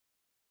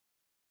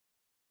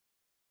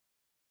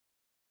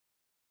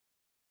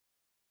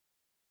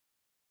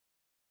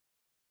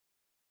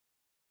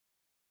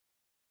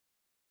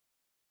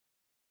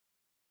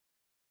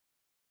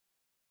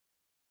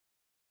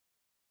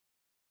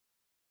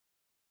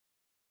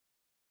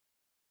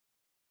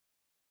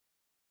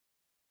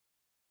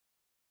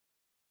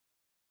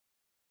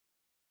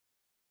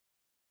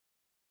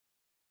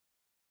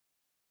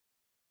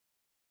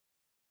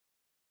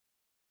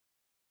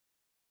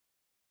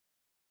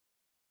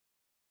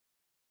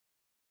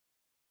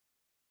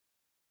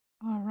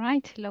All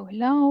right, hello,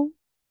 hello.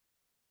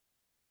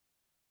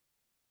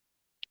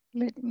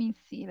 Let me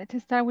see. Let's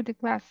start with the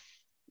class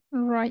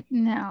right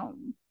now.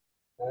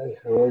 Hi,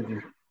 how are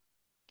you?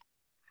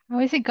 How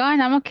is it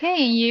going? I'm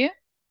okay, and you?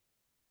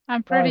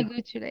 I'm pretty Fine.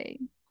 good today.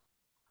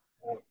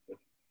 Uh,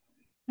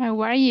 How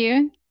are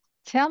you?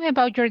 Tell me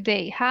about your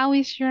day. How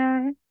is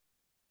your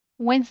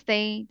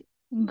Wednesday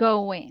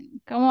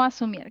going? ¿Cómo va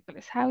su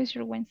miércoles? How is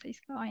your Wednesday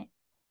going?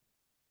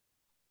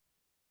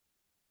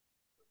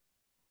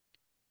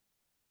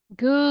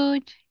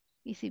 Good?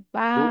 Is it Good.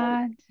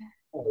 bad?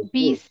 Good.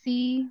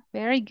 Busy?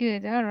 Very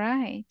good. All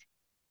right.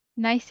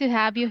 Nice to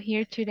have you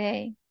here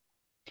today.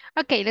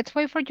 Okay, let's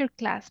wait for your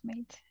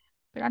classmates.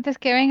 Pero antes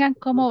que vengan,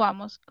 ¿cómo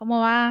vamos?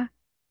 ¿Cómo va?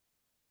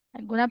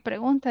 ¿Alguna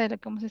pregunta de lo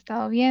que hemos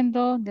estado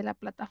viendo? ¿De la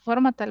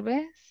plataforma tal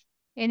vez?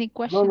 Any No,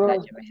 question that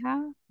no, you may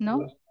have? ¿No?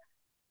 no,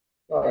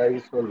 no, ahí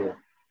solo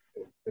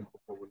el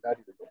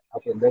vocabulario,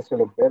 aprenderse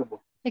los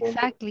verbos, que son de...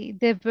 Exactly,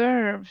 the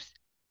verbs.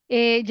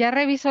 Ya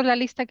reviso la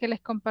lista que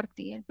les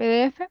compartí, el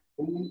PDF.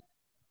 Sí,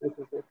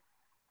 sí.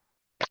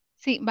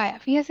 Sí, vaya,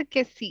 fíjese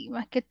que sí,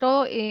 más que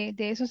todo de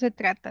eso se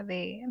trata,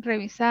 de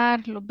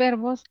revisar los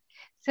verbos.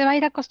 Se va a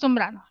ir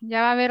acostumbrando.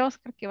 Ya va a ver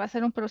Oscar que va a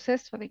ser un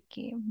proceso de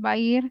que va a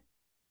ir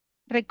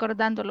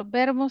recordando los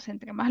verbos.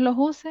 Entre más los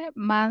use,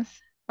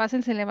 más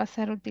fácil se le va a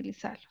hacer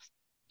utilizarlos.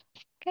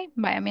 Ok,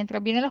 vaya,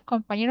 mientras vienen los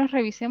compañeros,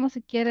 revisemos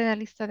si quiere la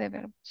lista de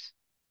verbos.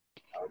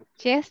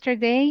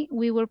 Yesterday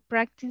we were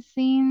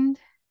practicing,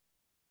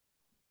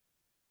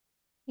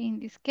 in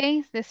this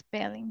case, the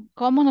spelling.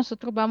 ¿Cómo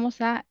nosotros vamos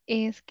a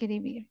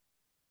escribir?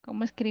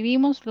 ¿Cómo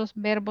escribimos los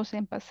verbos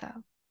en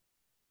pasado?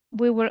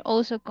 We were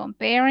also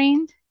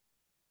comparing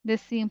the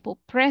simple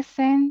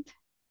present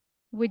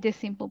with the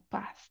simple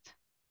past.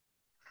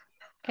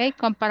 Okay,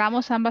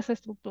 comparamos ambas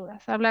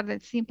estructuras. Hablar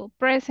del simple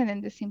present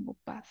and the simple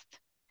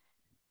past.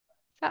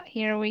 So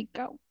here we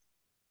go.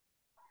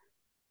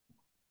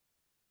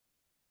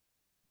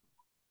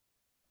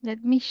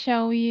 Let me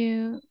show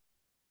you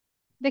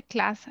the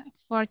class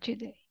for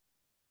today.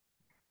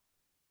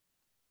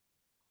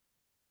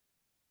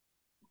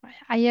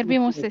 Ayer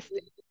vimos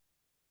este.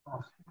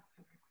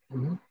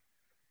 Ujú.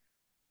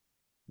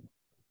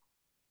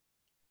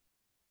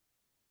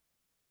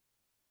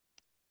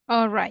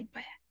 All right.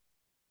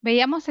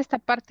 Veíamos esta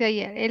parte de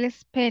ayer, el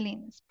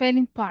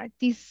spelling part,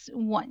 this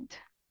one.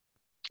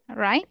 All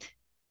right.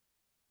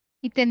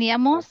 Y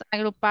teníamos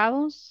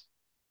agrupados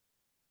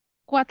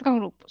 4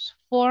 grupos,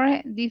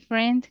 4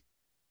 different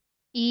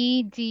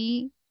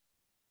ED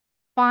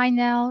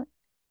final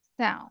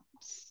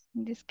sounds.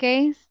 In this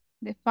case,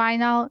 the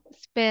final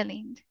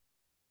spelling.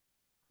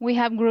 We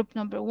have group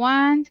number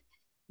 1,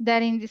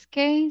 that in this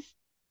case,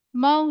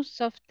 most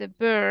of the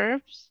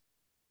verbs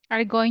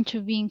are going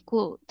to be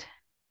included.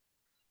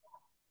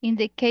 In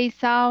the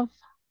case of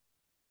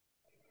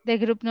the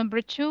group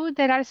number 2,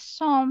 there are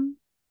some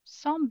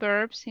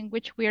verbs in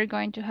which we are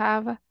going to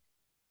have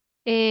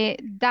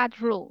that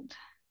rule,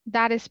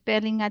 that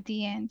spelling at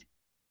the end.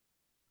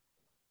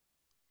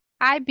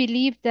 I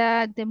believe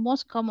that the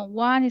most common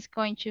one is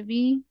going to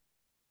be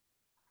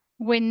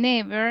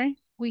whenever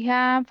we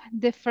have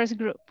the first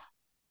group.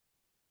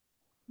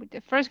 With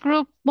the first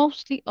group,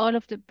 mostly all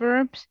of the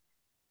verbs,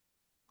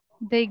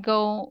 they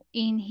go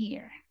in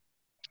here.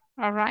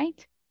 All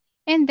right.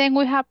 And then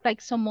we have like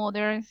some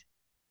others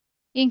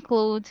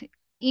include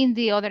in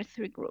the other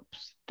 3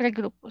 groups, 3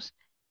 grupos.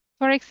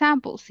 For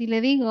example, si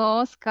le digo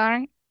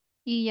Oscar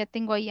y ya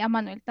tengo ahí a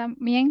Manuel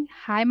también.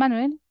 Hi,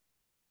 Manuel.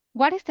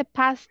 What is the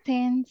past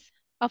tense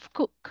of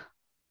cook?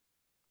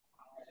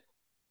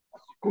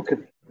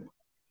 Cooking.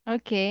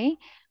 Okay.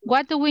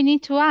 What do we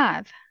need to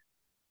add?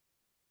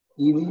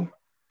 Eating.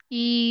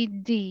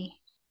 Ed.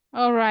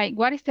 All right.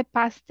 What is the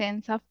past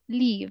tense of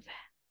live?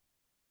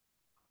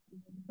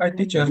 Hi,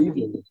 teacher.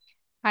 Living.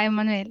 Hi,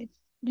 Manuel.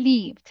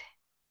 Lived.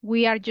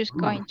 We are just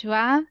going to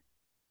add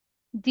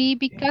D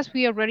because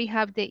we already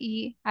have the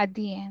E at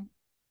the end.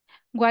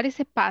 What is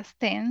the past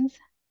tense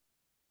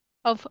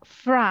of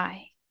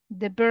fry?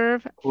 The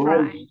verb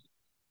fry. Fries.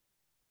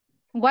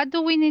 What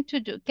do we need to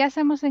do? ¿Qué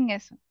hacemos en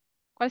eso?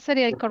 ¿Cuál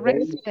sería el correct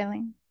Replace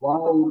spelling?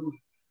 Y.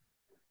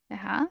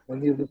 Ajá.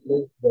 When you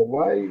replace the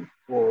Y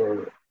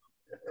for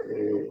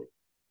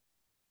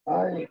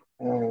I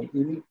and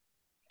E.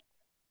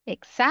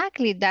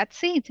 Exactly,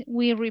 that's it.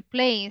 We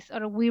replace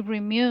or we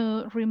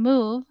remove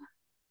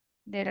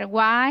the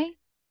Y,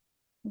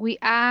 we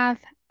add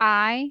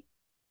I,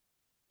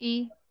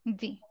 E,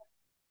 D.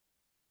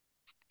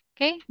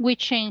 Okay, we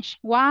change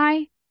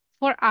Y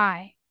for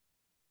I.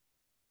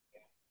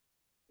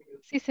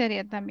 Sí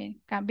sería también.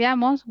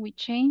 Cambiamos, we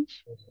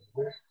change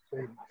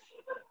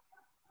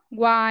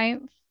Y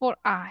for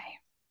I.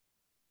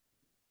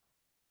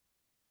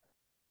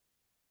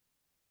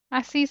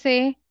 Así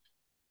se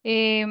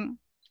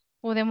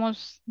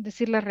podemos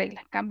decir la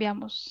regla.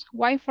 Cambiamos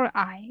Y for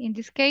I. In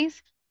this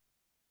case,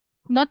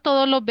 no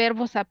todos los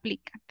verbos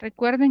aplican.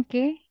 Recuerden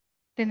que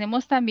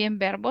tenemos también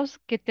verbos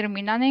que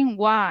terminan en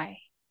Y,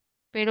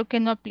 pero que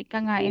no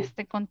aplican a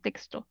este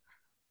contexto.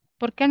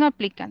 ¿Por qué no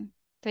aplican?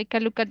 Take a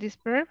look at this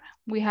verb.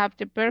 We have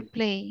the verb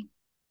play.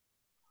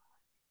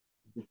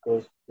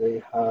 because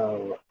they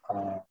have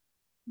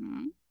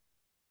Mm,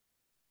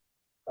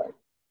 like,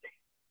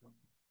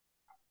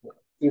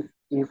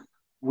 if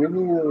we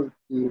need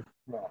if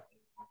no,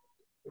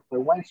 if we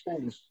want to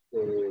change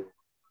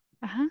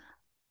ajá.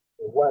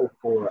 the Y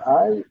for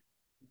I,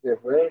 the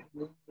verb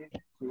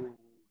needs to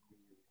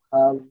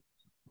have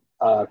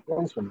a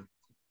consonant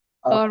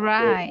All after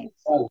right.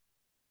 I.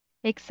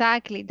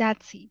 Exactly.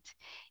 That's it.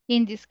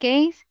 In this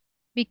case,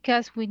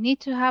 because we need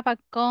to have a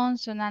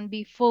consonant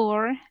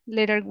before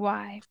letter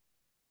Y.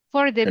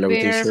 For the Hello,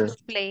 verb teacher.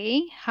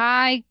 play,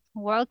 hi,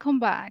 welcome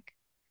back.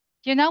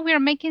 You know, we are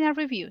making a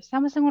review.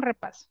 Estamos en un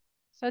repaso.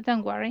 So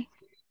don't worry.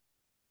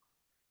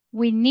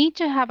 We need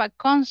to have a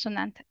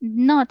consonant,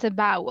 not a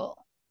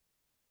vowel.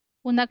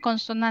 Una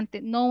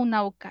consonante, no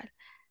una vocal.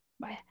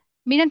 Vaya.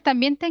 Miren,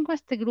 también tengo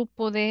este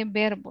grupo de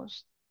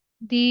verbos.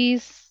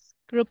 This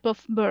group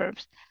of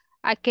verbs.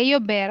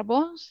 Aquellos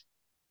verbos,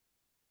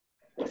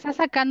 quizás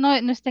acá no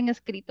estén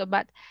escritos,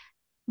 but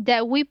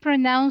that we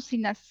pronounce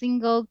in a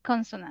single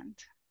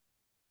consonant.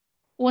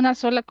 Una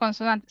sola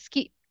consonante.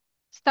 Skip,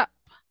 stop,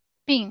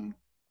 pin,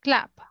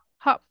 clap,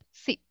 hop,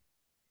 sit.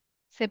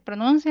 Se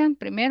pronuncian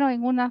primero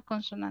en una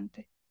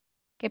consonante.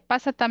 ¿Qué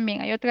pasa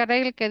también? Hay otra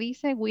regla que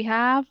dice we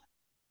have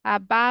a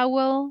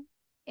vowel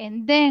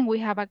and then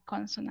we have a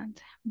consonant.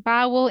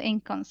 Vowel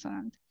and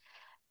consonant.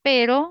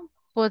 Pero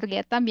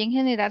podría también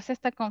generarse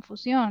esta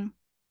confusión.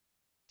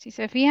 Si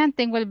se fijan,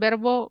 tengo el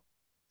verbo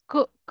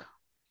cook,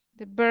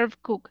 the verb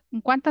cook.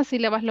 ¿En cuántas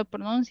sílabas lo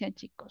pronuncian,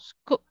 chicos?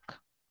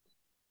 Cook.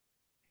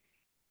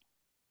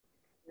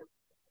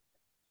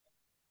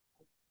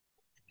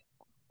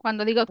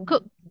 Cuando digo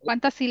cook,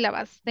 ¿cuántas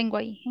sílabas tengo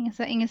ahí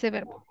en ese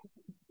verbo?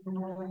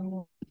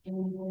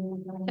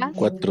 Just,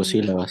 4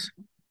 sílabas.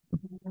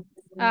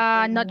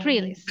 not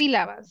really,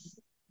 sílabas.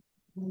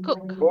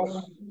 Cook.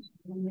 Dos,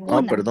 Oh,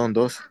 Una. perdón,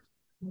 2.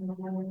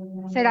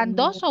 ¿Serán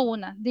dos o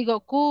una?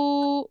 Digo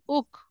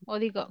cook o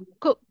digo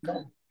cook.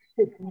 no,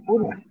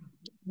 una.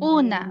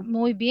 Una.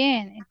 Muy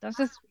bien.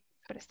 Entonces,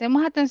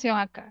 prestemos atención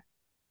acá.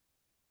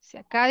 Si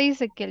acá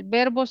dice que el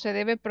verbo se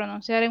debe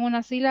pronunciar en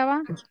una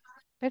sílaba,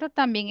 pero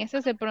también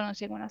ese se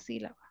pronuncia en una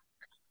sílaba.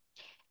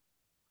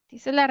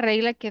 Dice la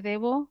regla que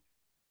debo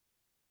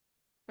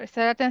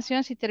prestar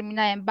atención si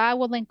termina en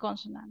vowel o en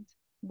consonante.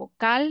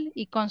 Vocal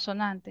y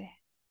consonante.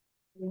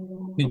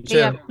 Ok,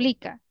 Teacher,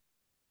 aplica.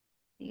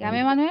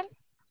 Dígame, Manuel.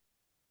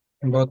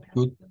 but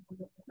could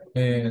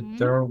Ujú.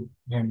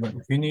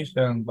 there finish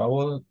and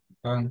vowel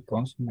and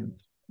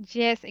consonant?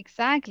 Yes,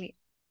 exactly.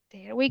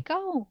 There we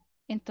go.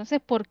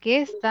 Entonces, ¿por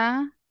qué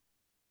está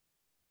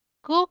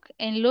cook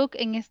and look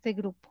en este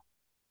grupo?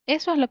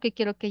 Eso es lo que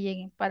quiero que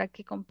lleguen, para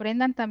que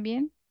comprendan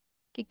también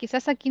que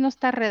quizás aquí no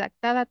está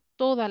redactada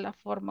toda la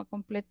forma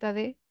completa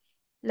de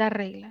la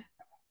regla.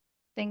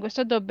 Tengo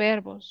estos dos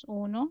verbos.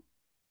 Uno,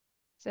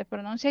 se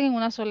pronuncian en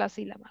una sola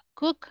sílaba.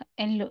 Cook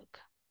and look.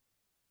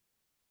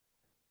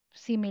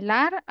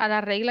 Similar a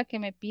la regla que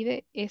me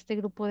pide este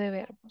grupo de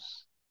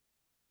verbos.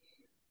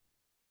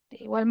 De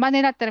igual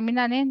manera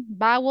terminan en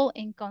vowel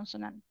and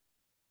consonant.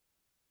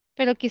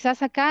 Pero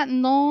quizás acá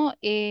no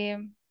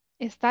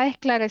está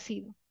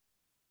esclarecido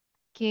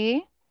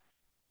que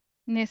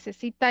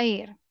necesita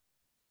ir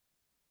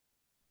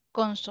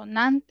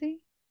consonante,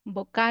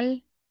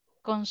 vocal,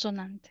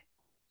 consonante.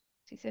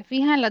 Si se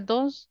fijan, las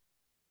dos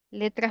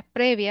letras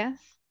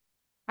previas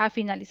a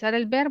finalizar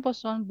el verbo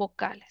son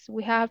vocales.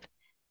 We have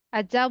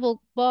a double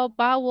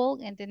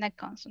vowel and then a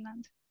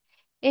consonant.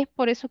 Es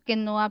por eso que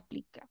no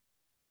aplica.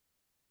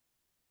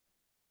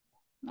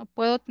 No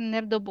puedo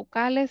tener dos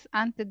vocales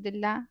antes de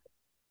la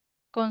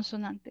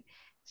consonante.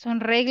 Son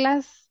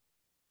reglas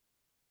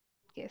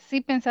que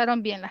sí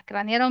pensaron bien, las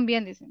cranearon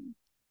bien, dicen.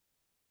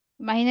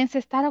 Imagínense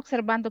estar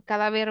observando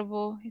cada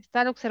verbo,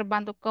 estar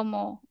observando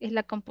cómo es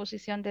la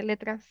composición de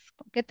letras,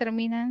 con qué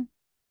terminan.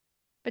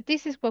 But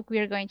this is what we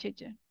are going to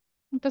do.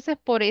 Entonces,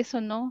 por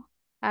eso no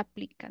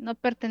aplica, no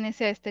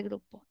pertenece a este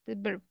grupo. The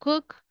verb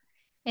cook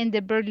and the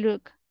verb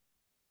look,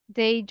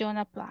 they don't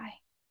apply.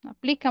 No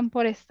aplican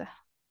por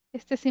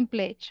este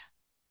simple hecho.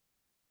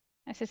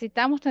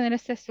 Necesitamos tener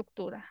esta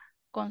estructura.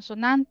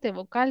 Consonante,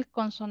 vocal,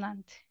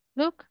 consonante.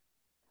 Look,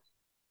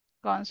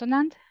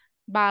 consonant,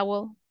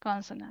 vowel,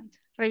 consonant.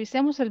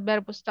 Revisemos el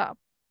verbo stop.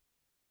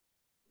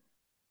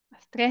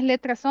 Las tres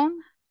letras son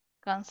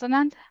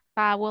consonant,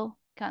 vowel,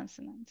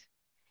 consonant.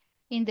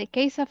 In the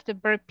case of the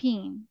verb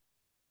pin,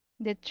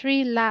 the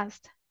three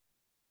last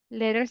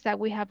letters that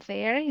we have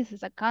there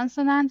is a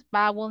consonant,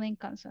 vowel, and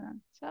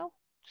consonant. So,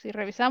 si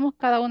revisamos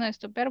cada uno de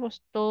estos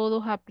verbos,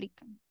 todos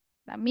aplican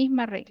la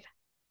misma regla.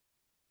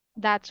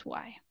 That's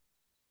why.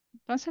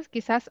 Entonces,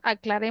 quizás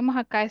aclaremos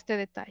acá este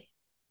detalle.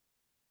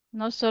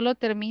 No solo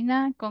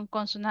termina con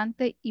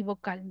consonante y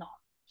vocal, no.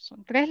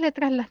 Son tres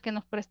letras las que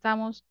nos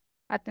prestamos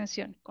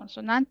atención.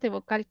 Consonante,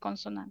 vocal,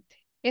 consonante.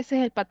 Ese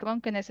es el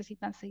patrón que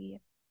necesitan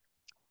seguir.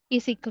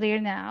 Is it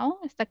clear now?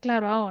 ¿Está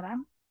claro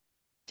ahora?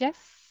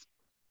 Yes.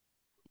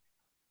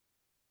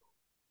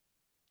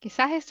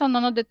 Quizás esto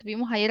no nos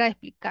detuvimos ayer a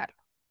explicarlo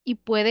y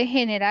puede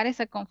generar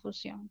esa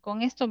confusión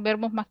con estos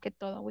verbos más que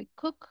todo. We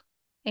cook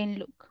and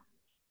look.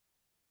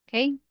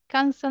 Okay,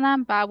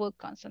 consonant, vowel,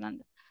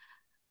 consonant.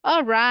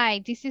 All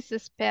right, this is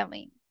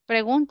spelling.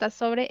 Preguntas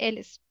sobre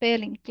el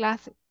spelling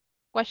class.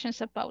 Questions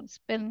about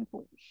spelling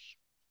rules.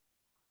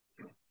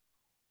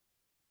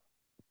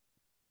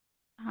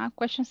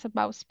 Questions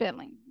about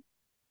spelling.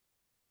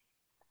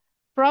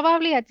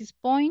 Probably at this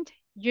point,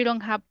 you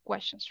don't have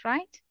questions,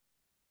 right?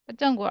 But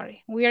don't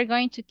worry, we are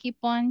going to keep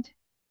on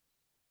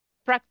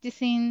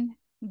practicing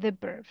the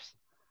verbs.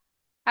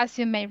 As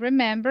you may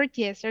remember,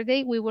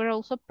 yesterday we were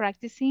also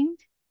practicing,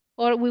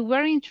 or we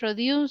were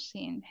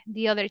introducing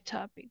the other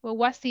topic. What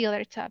was the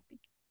other topic?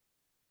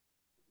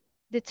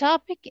 The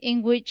topic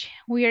in which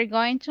we are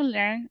going to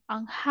learn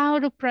on how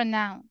to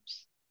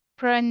pronounce.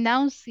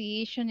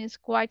 Pronunciation is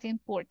quite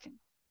important.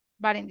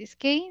 But in this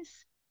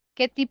case,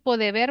 ¿qué tipo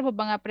de verbos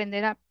van a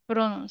aprender a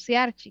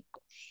pronunciar,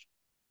 chicos?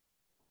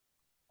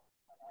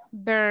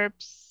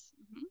 Verbs.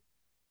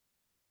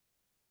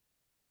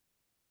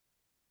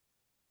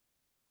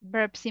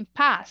 Verbs in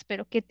past,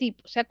 pero ¿qué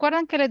tipo? ¿Se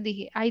acuerdan que les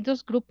dije? Hay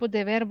dos grupos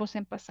de verbos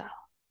en pasado.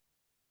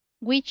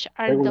 Which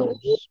are Regular.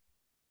 those?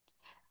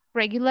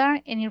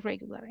 Regular and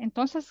irregular.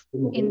 Entonces,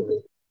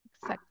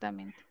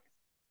 exactamente.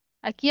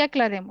 Aquí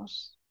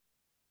aclaremos.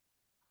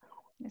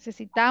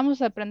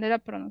 Necesitamos aprender a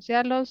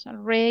pronunciar los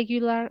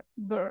regular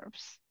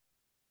verbs.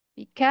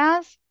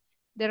 Because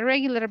the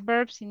regular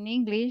verbs in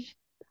English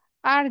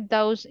are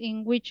those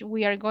in which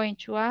we are going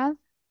to add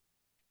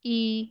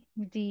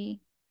ed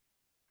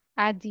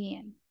at the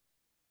end.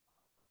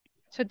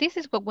 So this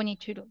is what we need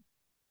to do.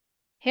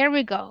 Here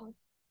we go.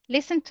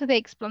 Listen to the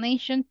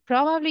explanation.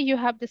 Probably you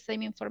have the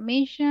same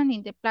information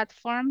in the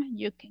platform.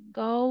 You can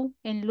go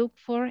and look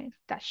for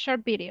that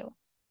short video.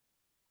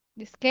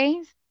 In this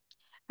case,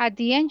 at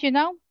the end,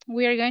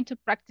 we are going to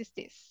practice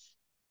this.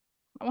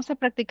 Vamos a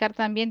practicar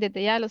también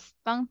desde ya los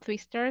tongue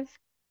twisters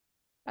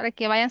para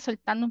que vayan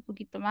soltando un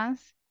poquito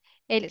más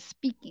el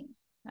speaking,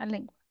 la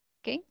lengua.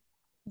 Okay?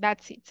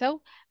 That's it.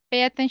 So,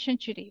 pay attention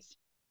to this.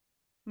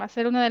 Va a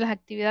ser una de las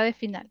actividades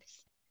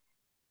finales.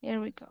 Here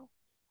we go.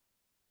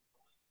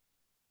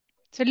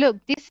 So look,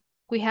 this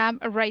we have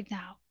right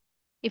now.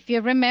 If you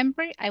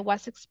remember, I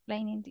was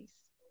explaining this.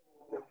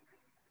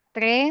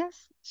 3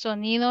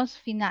 sonidos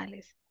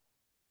finales.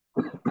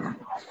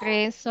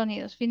 3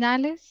 sonidos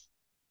finales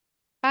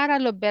para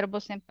los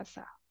verbos en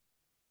pasado.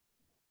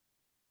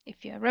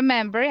 If you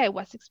remember, I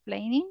was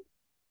explaining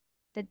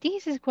that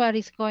this is what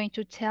is going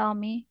to tell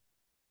me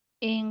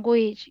in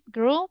which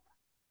group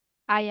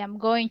I am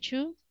going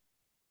to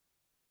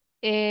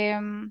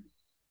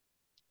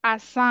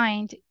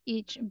assign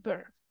each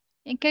verb.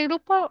 ¿En qué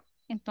grupo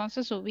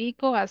entonces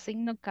ubico,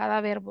 asigno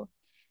cada verbo?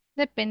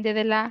 Depende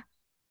de la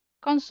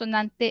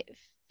consonante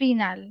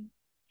final.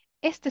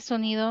 Este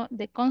sonido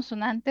de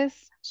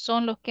consonantes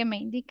son los que me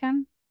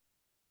indican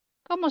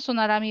cómo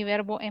sonará mi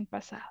verbo en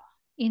pasado.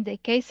 In the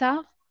case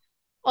of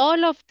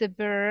all of the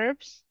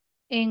verbs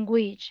in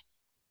which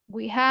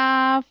we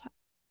have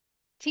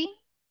T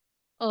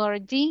or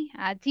D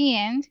at the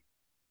end,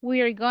 we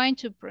are going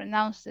to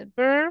pronounce the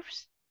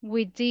verbs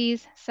with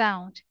this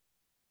sound,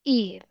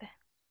 id,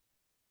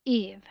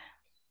 id.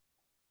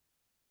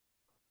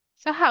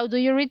 So how do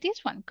you read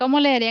this one? ¿Cómo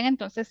leerían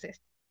entonces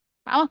esto?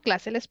 Vamos,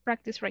 clase, let's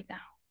practice right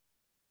now.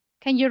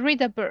 Can you read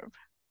the verb?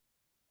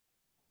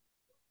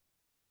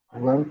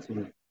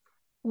 Wanted.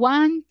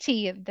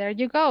 Wanted, there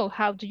you go.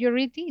 How do you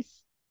read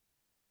this?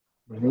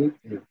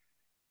 Needed.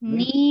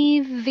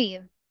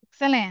 Needed,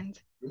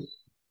 excelente.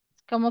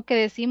 Como que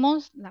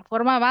decimos la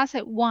forma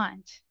base,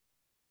 want.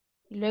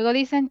 Y luego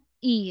dicen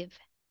id,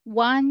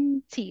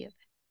 wanted.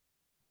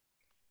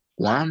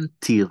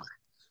 Wanted.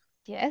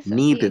 Yes,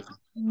 Needed. así.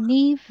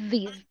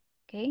 Needed.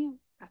 Okay.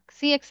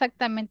 Así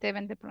exactamente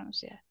deben de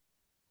pronunciar.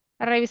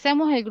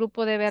 Revisemos el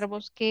grupo de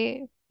verbos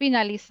que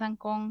finalizan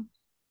con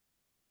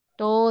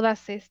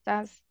todas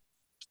estas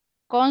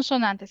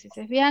consonantes. Si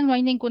se fijan, no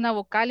hay ninguna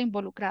vocal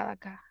involucrada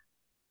acá.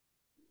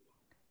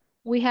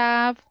 We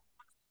have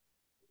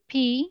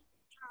P,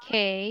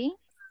 K,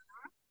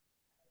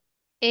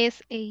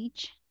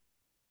 SH,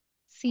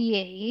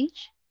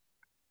 CH,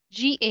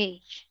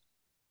 GH,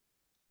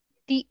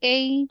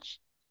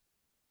 TH,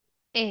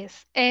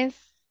 SS,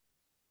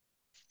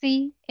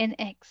 C, and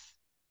X.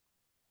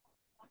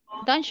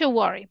 Don't you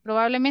worry,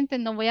 probablemente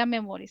no voy a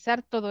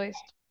memorizar todo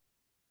esto.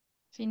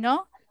 Si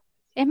no,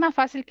 es más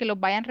fácil que lo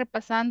vayan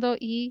repasando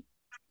y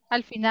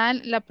al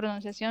final la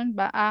pronunciación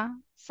va a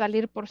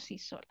salir por sí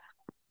sola.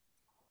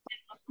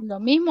 Lo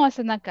mismo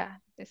hacen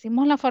acá.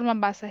 Decimos la forma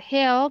en base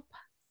help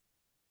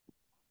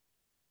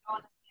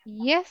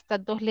y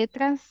estas dos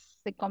letras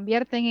se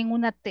convierten en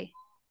una T.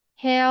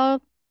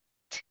 Help.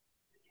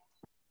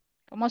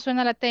 ¿Cómo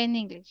suena la T en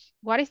inglés?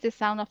 What is the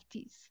sound of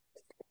this?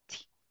 T,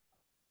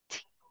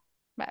 T.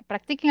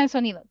 Practiquen el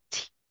sonido. T,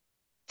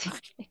 T.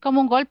 Es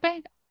como un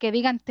golpe que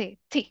digan T.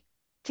 T,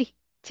 T,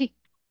 T.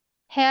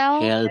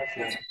 Help.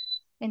 Helped.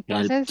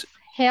 Entonces,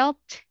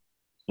 helped.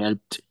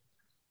 Helped.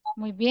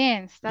 Muy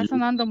bien, está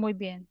sonando muy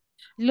bien.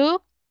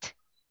 Looked.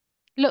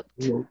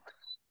 Looked.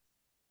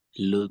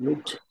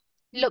 Looked.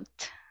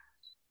 Looked.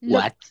 Looked.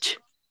 Watch.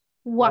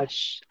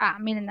 Wash.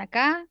 Miren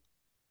acá.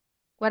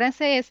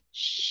 Acuérdense es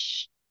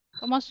shh.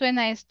 ¿Cómo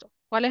suena esto?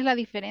 ¿Cuál es la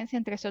diferencia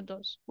entre esos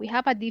dos? We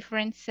have a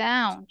different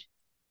sound.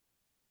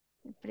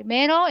 El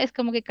primero es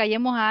como que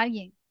callemos a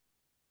alguien.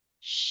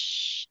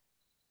 Shh,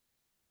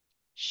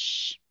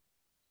 shh.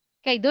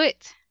 Okay, do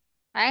it.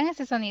 Hagan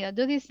ese sonido.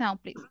 Do this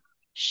sound, please.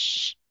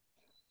 Shh.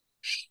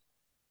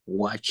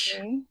 Watch.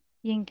 Okay.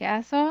 Y en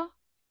caso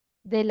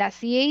de la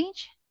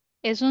CH,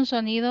 es un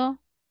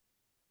sonido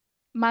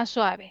más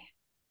suave.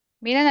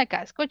 Miren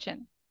acá,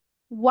 escuchen.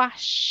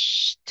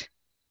 Washed.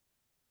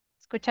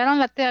 ¿Escucharon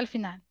la T al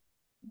final?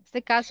 En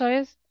este caso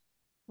es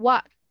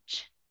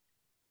watch,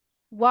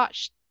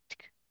 washed,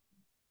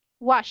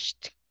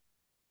 washed.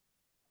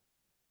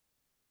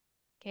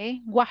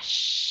 Okay,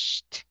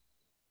 washed,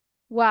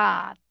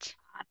 what.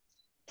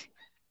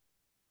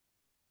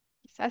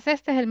 Quizás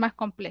este es el más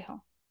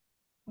complejo.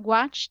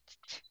 Watched.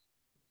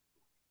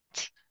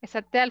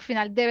 Esa T al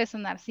final debe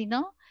sonar, si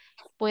no,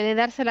 puede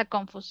darse la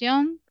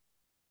confusión.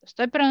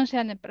 Estoy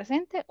pronunciando en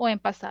presente o en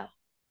pasado.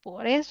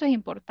 Por eso es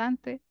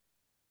importante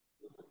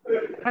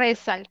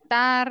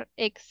resaltar,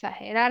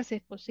 exagerar, si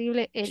es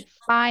posible, el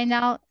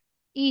final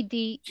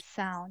ED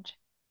sound.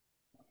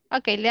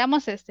 Ok,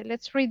 leamos este.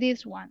 Let's read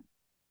this one.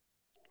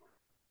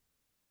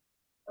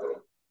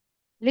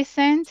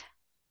 Listen,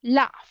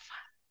 laugh,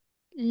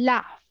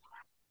 laugh,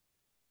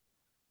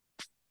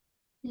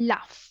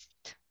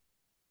 laughed.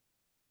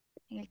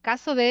 En el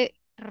caso de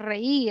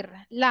reír,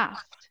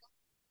 laughed.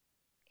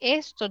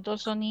 Estos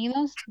dos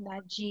sonidos, la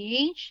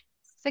GH,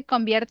 se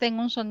convierte en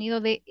un sonido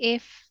de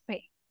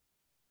F.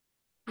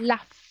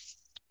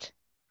 Laughed.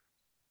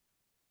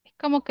 Es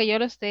como que yo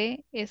lo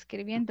esté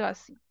escribiendo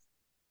así.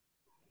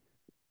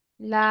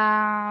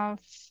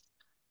 Laughed,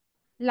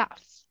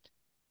 laughed.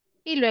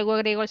 Y luego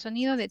agrego el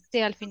sonido de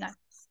T al final.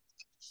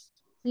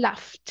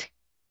 Laughed.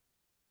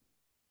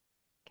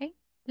 ¿Ok?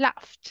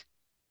 Laughed.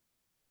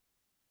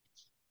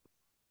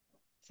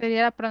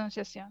 Sería la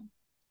pronunciación.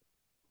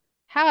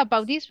 How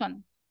about this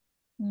one?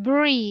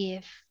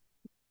 Breathe.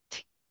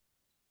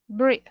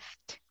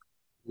 Breathed.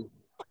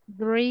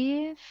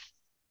 Breathe.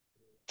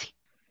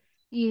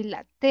 Y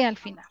la T al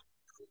final.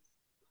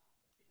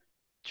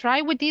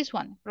 Try with this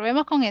one.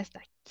 Probemos con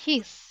esta.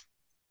 Kiss.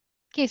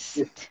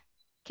 Kissed.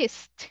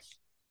 Kissed.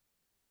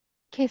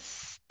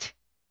 Kissed.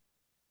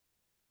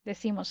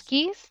 Decimos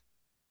kiss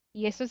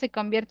y esto se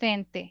convierte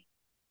en T.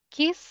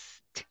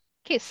 Kissed.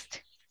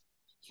 Kissed.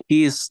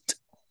 Kissed.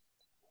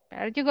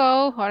 There you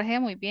go, Jorge.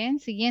 Muy bien.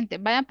 Siguiente.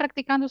 Vayan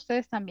practicando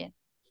ustedes también.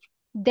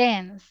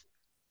 Dance.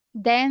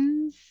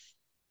 Dance.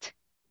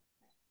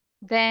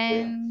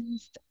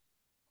 Danced.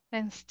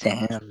 Danced.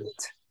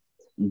 Danced.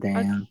 Ok.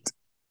 Danced.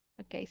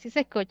 Ok, sí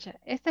se escucha.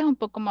 Este es un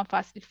poco más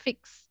fácil.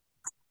 Fix.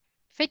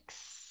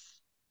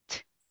 Fix.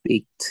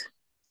 Picked.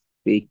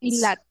 Y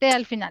la Picked. T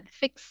al final.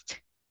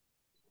 Fixed.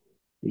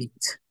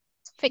 Picked.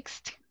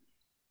 Fixed.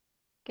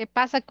 ¿Qué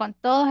pasa con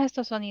todos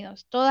estos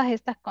sonidos? Todas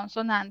estas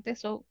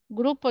consonantes o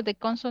grupos de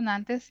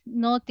consonantes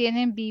no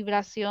tienen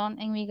vibración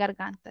en mi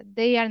garganta.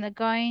 They are not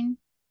going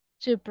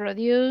to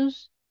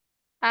produce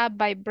a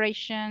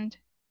vibration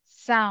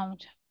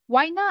sound.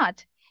 Why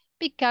not?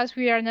 Because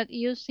we are not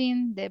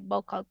using the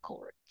vocal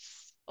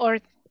cords. Or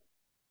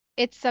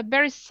it's a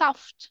very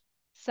soft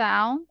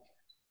sound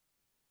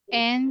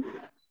and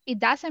it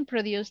doesn't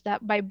produce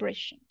that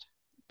vibration.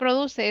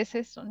 Produce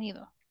ese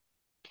sonido.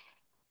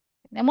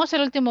 Tenemos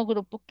el último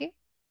grupo que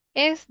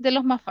es de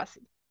los más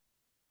fáciles.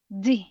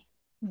 D,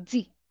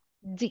 D,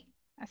 D.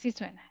 Así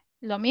suena.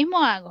 Lo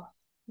mismo hago.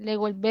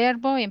 Luego el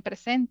verbo en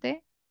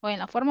presente o en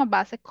la forma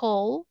base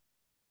call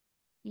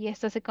y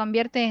esto se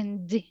convierte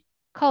en D.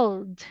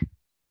 Cold,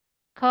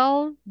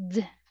 cold,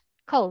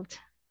 cold.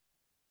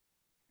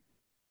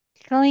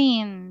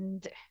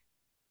 Cleaned,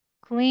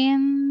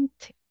 cleaned.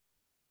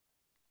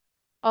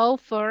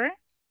 Offer,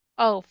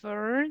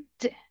 offered.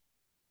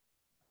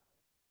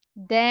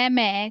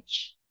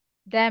 Damage,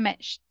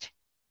 damaged.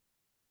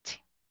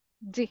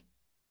 D.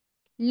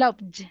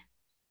 Loved,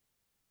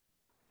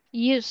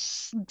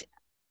 used,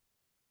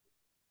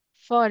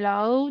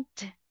 followed,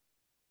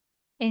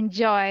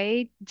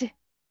 enjoyed,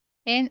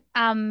 and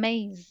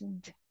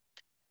amazed.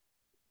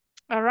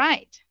 All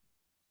right.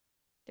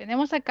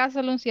 Tenemos acá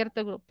solo un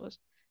cierto grupo.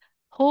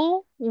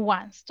 Who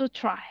wants to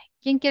try?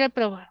 ¿Quién quiere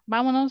probar?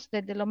 Vámonos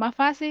desde lo más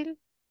fácil.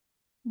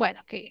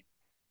 Bueno, que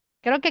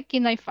creo que aquí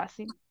no hay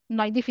fácil.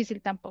 No hay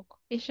difícil tampoco.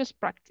 It's just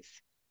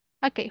practice.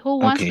 Okay, who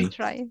wants to Okay.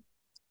 try?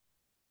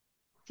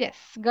 Yes,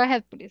 go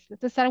ahead, please.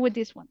 Let's start with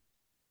this one.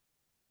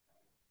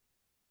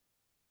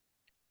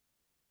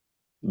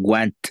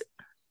 Want.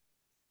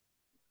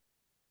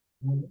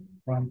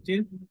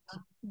 Wanted.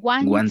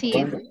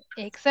 Wanted.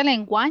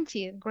 Excellent.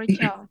 Wanted. Great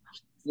job.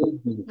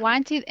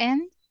 Wanted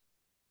and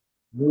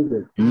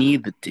Needed.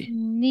 Needed.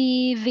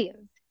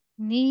 needed.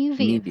 Needed.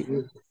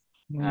 Needed.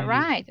 All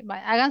right.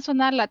 Hagan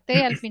sonar la T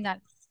al final.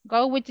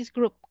 Go with this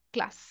group,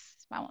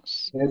 class.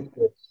 Vamos. Helped.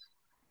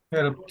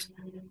 Helped.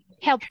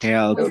 Helped.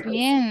 Help. Muy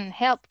bien.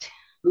 Helped.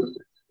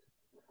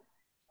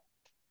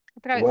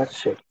 Otra vez.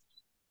 Watched.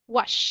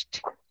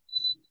 Washed.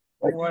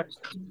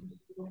 Watched.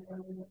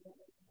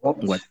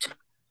 Watched. What?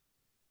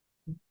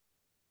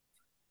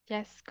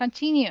 Yes,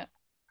 continue.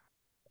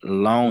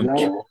 Launch.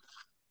 launch,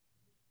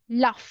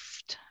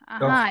 Loft.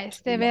 Ajá, Loft.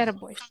 este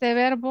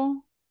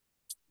verbo,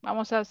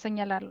 vamos a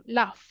señalarlo.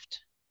 Loft.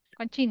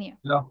 Continue.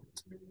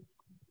 Loft.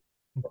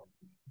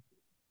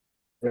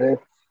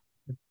 breath,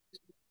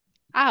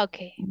 Ah, ok.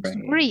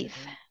 Breathe.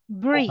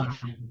 Breathe.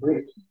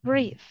 breathe,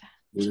 Breathe.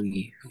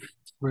 Breathe.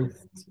 Breathe.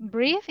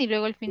 Breathe y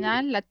luego al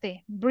final la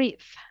T. Breathe.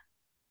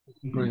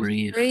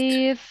 Breathe. Breathed.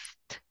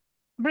 Breathed.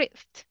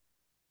 Breathed.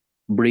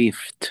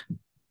 Breathed.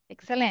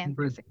 Excelente.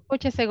 Breathe. Se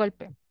escucha ese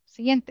golpe.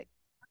 Siguiente.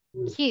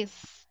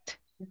 Kissed.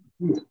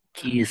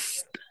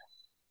 Kissed.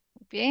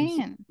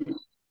 Bien.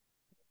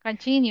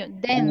 Continue.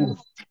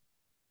 Danced.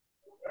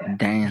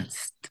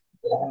 Danced.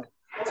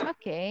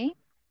 Ok.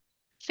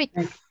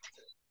 Fixed.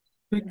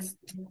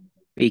 Fixed.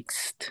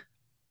 Fixed.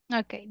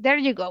 Ok. There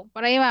you go.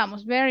 Por ahí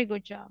vamos. Very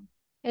good job.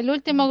 El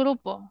último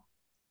grupo.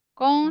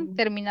 Con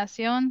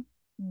terminación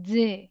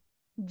de.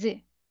 La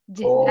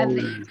cold,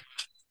 D.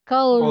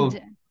 Cold. Cold.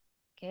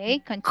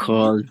 Ok. Continue.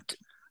 Cold.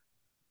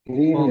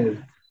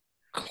 cleaned,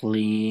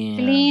 Cleaned.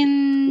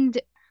 Cleaned.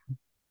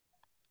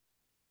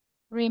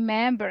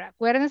 Remember,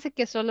 acuérdense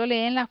que solo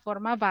leen la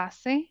forma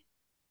base.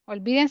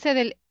 Olvídense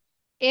del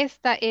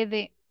esta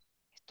ed.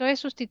 Esto es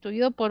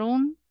sustituido por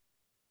un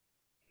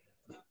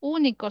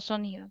único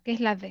sonido, que es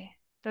la D.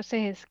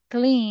 Entonces es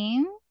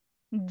clean.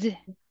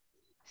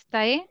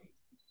 Esta E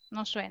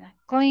no suena.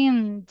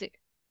 Cleaned.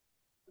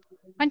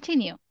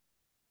 Continue.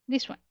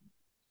 This one.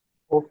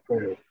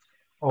 offered,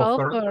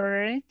 Offer.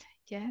 Offered.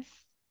 Yes.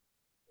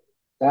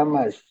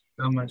 damaged,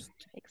 Damaged.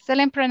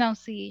 Excellent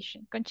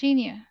pronunciation.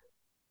 Continue.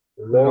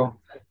 loved,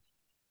 Low.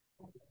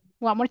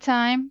 One more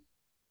time.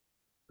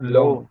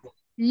 Low.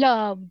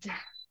 Loved.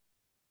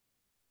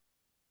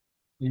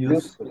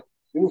 Use.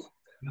 used,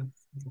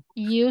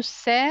 You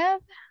said.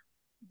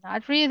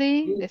 Not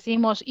really.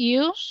 Decimos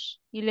use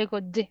y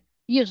luego d.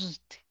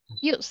 Used.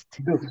 Used.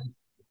 used,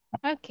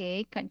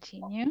 Ok,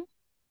 continue.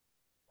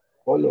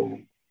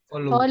 followed,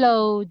 Follow.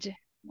 Followed.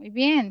 Muy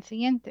bien,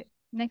 siguiente.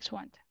 Next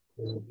one.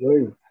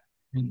 enjoyed,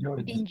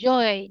 Enjoyed.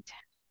 Enjoyed.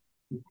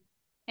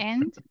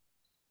 And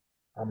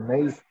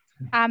amazed,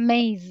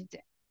 amazed.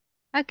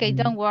 Okay,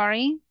 don't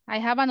worry. I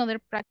have another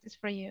practice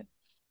for you.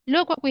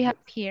 Look what we have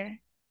here.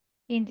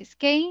 In this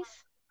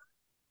case,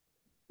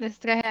 les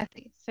traje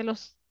así.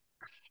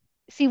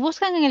 Si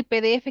buscan en el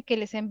PDF que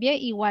les envié,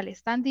 igual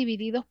están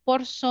divididos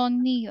por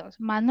sonidos.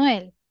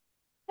 Manuel,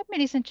 let me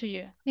listen to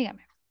you.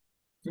 Dígame.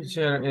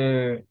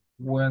 Teacher,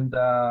 when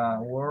the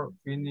word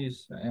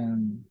finish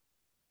and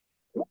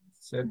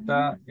Z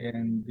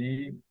and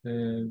D,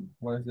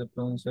 what is the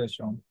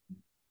pronunciation?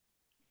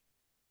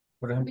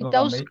 Por With ejemplo,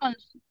 those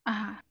amazed.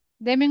 Ajá.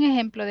 Deme un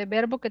ejemplo de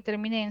verbo que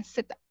termine en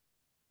Z.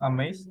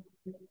 Amazed.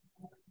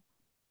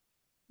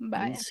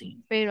 Vaya.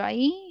 Amazing. Pero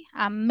ahí,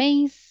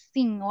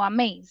 amazing o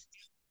amazed.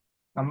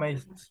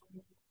 Amazed.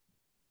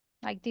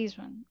 Like this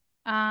one.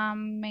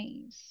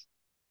 Amazed.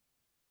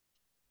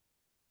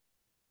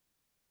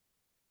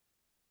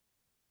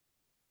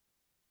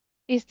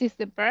 Is this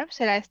the verb?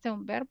 ¿Será este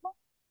un verbo?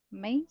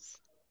 Amazed.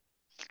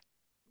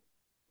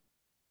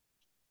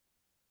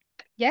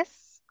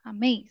 Yes,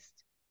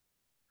 amazed.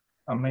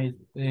 Amazed.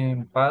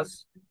 In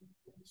past,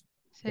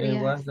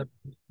 Sería what's the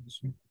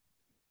pronunciation?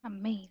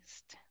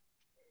 amazed.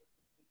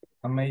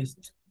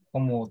 Amazed.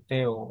 Como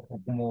Teo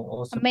o como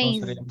o se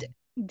pronunciaría Amazed.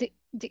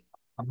 D.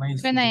 amazed.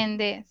 Suena en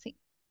D, sí.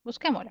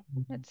 Busquémoslo.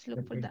 Let's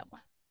look for Okay. that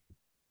one.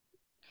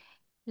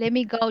 Let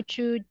me go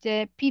to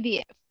the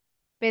PDF.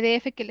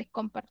 PDF que les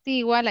compartí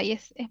igual, ahí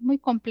es muy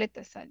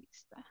completa esa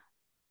lista.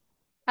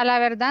 A la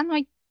verdad no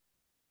hay,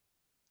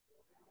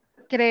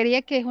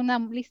 creería que es una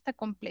lista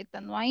completa,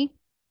 no hay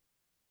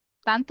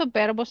tantos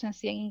verbos en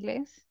sí en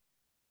inglés,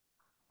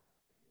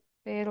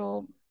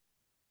 pero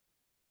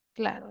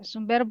claro, es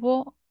un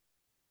verbo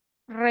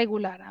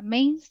regular.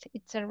 Amazed,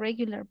 it's a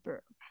regular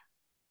verb.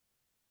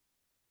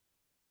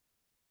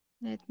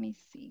 Let me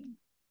see.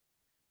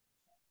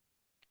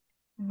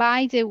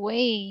 By the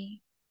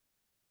way,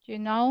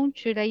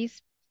 today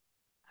is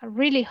a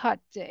really hot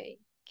day.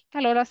 Qué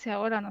calor hace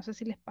ahora, no sé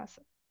si les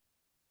pasa.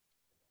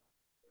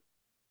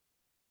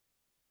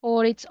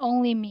 Or it's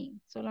only me,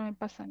 solo me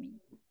pasa a mí.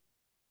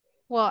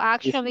 Well,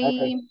 it's not a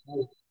actually,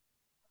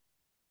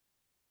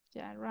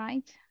 yeah,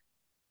 right.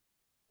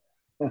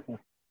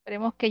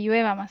 Esperemos que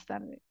llueva más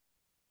tarde.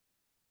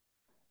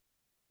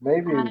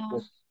 maybe Ah,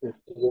 because if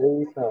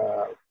today is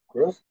a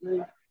cross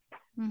day,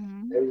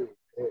 ujú.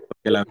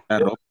 Porque la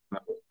ropa.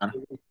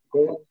 it's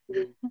cold,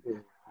 it's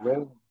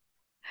rain,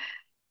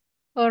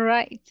 All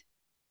right.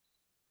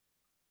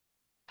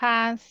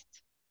 Past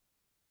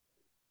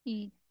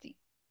ET.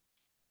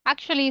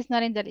 Actually, it's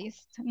not in the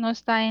list. No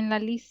está en la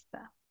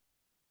lista.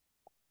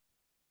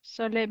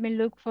 So let me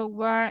look for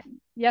where.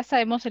 Ya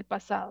sabemos el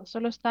pasado.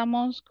 Solo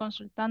estamos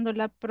consultando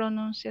la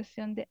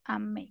pronunciación de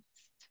amazed.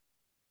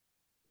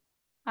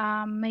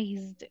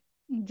 Amazed.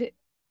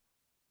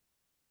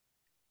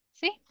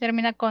 Sí,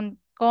 termina con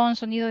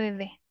sonido de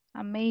D.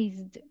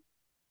 Amazed.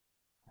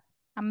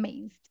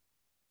 Amazed.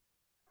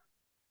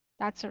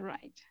 That's all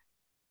right.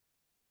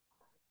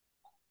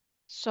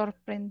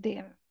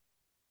 Sorprender.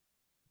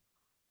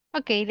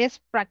 Okay, let's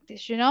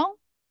practice, you know.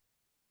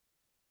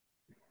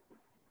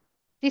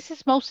 This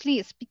is mostly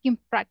a speaking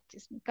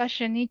practice because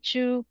you need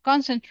to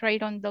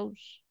concentrate on those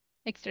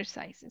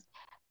exercises.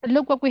 But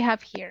look what we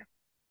have here.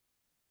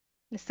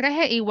 Les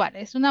traje igual,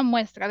 es una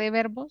muestra de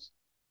verbos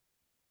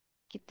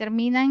que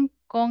terminan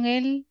con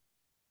el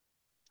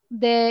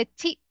the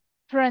T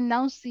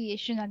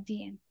pronunciation at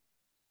the end.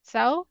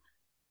 So,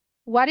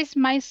 what is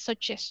my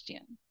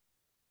suggestion?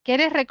 ¿Qué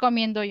les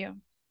recomiendo yo?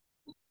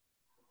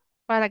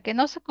 Para que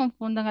no se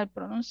confundan al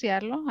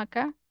pronunciarlo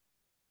acá,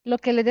 lo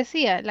que les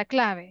decía, la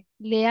clave,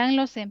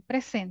 léanlos en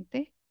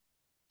presente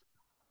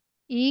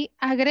y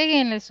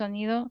agreguen el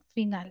sonido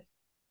final.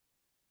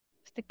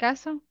 En este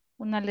caso,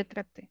 una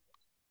letra T.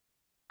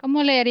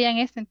 ¿Cómo leerían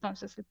este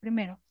entonces? El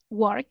primero,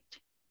 worked.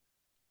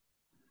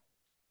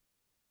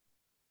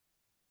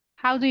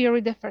 How do you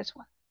read the first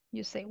one?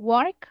 You say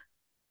work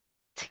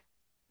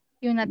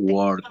y una T.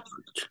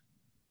 Worked.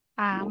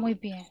 Ah, muy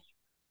bien.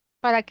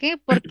 ¿Para qué?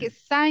 Porque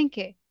saben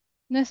que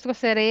nuestro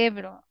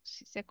cerebro,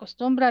 si se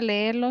acostumbra a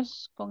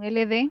leerlos con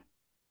LD,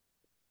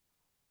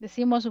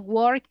 decimos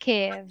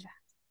worked.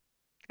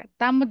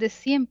 Tratamos de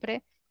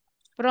siempre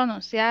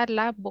pronunciar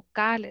las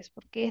vocales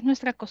porque es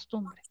nuestra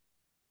costumbre.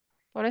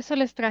 Por eso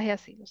les traje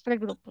así, los tres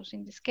grupos.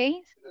 In this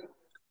case,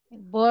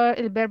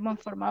 el verbo en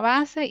forma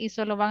base y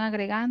solo van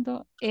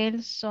agregando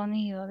el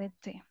sonido de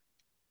T.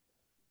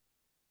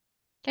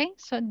 Okay,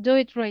 so do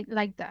it right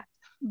like that.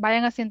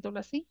 Vayan haciéndolo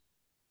así.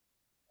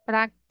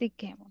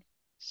 Practiquemos.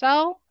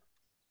 So,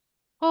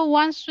 who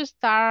wants to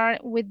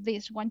start with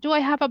this one? Do I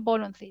have a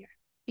volunteer?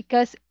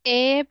 Because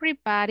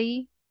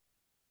everybody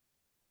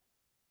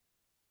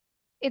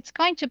it's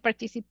going to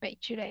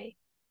participate today.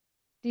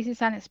 This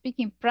is an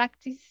speaking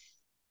practice.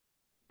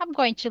 I'm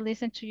going to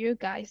listen to you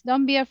guys.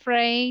 Don't be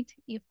afraid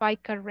if I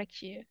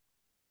correct you.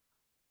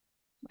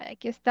 Vale,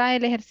 aquí está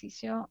el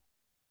ejercicio.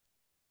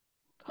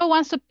 Who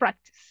wants to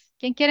practice?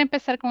 ¿Quién quiere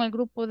empezar con el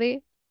grupo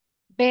de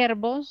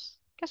verbos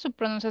que su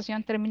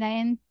pronunciación termina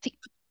en T?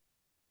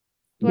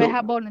 Do I Go.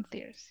 have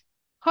volunteers?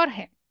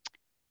 Jorge,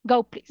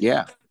 go please.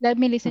 Yeah. Let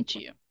me listen to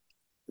you.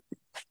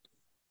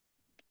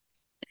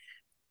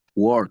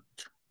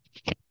 Worked.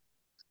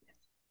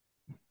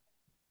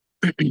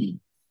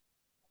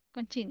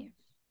 Continue.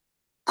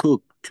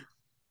 Cooked.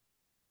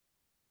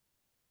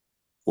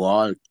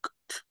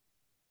 Walked.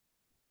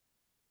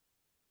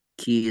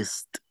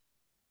 Kissed.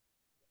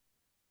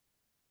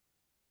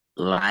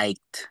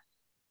 Liked.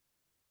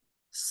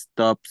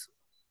 Stopped.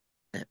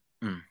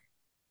 mm,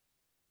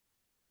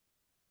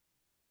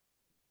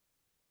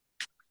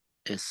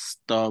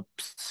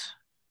 Stopped.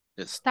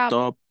 Stop.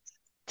 Stopped.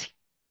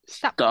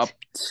 Stopped.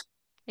 Stopped.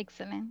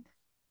 Excellent.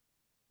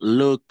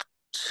 Looked.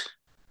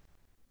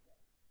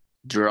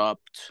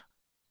 Dropped.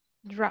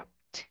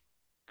 Dropped.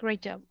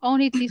 Great job.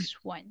 Only this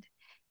one.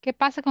 ¿Qué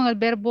pasa con el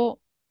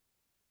verbo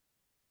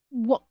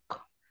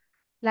walk?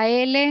 La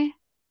L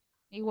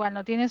igual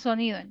no tiene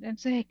sonido.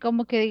 Entonces es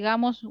como que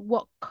digamos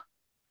walk.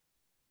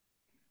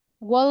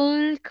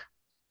 Walk.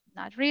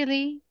 Not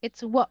really.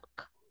 It's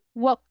walk.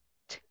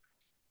 Walked.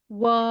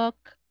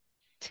 Walked.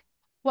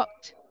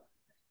 Walked.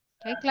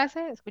 ¿Ok,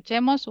 clase?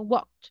 Escuchemos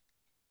walked.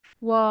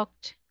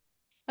 Walked.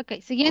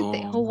 Ok,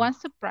 siguiente. Who Oh,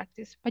 wants to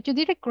practice? But you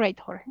did it great,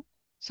 Jorge.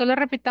 Solo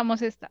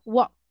repitamos esta.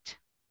 Walked.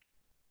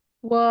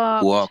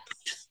 Walked.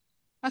 walked.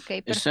 Ok,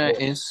 Esa perfecto.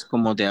 es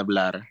como de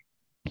hablar.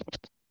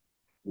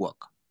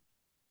 Walk.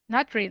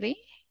 Not really.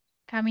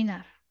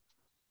 Caminar.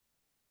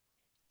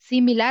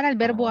 Similar al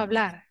verbo Oh,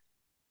 hablar.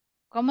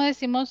 ¿Cómo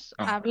decimos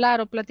ah,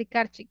 hablar o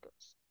platicar,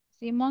 chicos?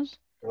 Decimos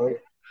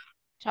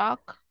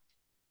talk,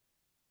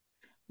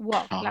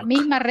 walk. La talk.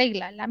 misma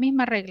regla, la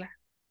misma regla.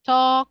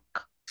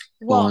 Talk,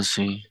 Oh, walk.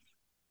 sí.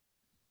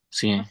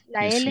 Sí,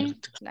 La es L,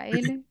 cierto. la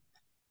L,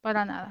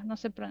 para nada, no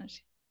se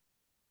pronuncia.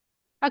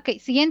 Ok,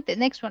 siguiente,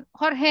 next one.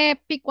 Jorge,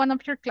 pick one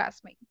of your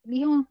classmates.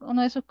 Elige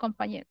uno de sus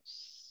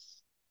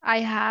compañeros.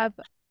 I have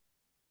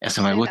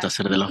Eso me José gusta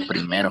ser de los David,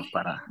 primeros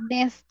para.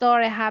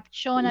 Nestor, I have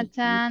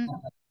Jonathan.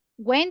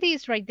 Wendy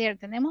is right there.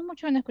 Tenemos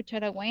mucho en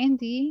escuchar a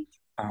Wendy.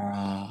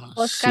 Ah,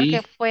 Oscar, que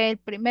sí. fue el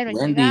primero en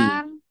Wendy.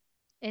 llegar.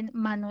 En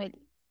Manuel.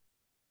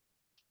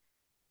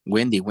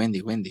 Wendy.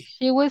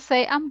 She will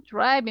say, I'm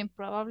driving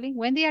probably.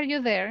 Wendy, are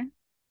you there?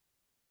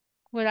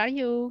 Where are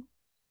you?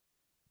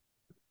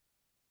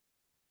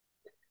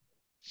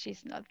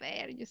 She's not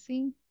there, you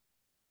see.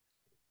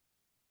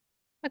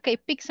 Okay,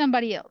 pick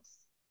somebody else.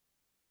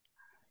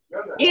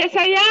 Yes,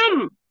 I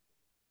am.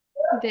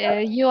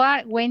 There you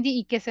are, Wendy.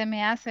 ¿Y qué se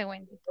me hace,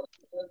 Wendy?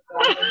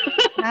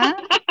 ¿Ah?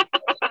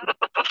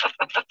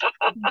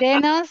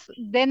 Denos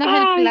el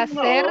Ay,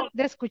 placer no.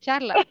 de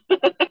escucharla.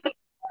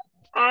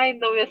 Ay,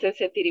 no me hace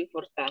sentir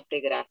importante,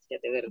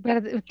 gracias, de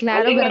verdad.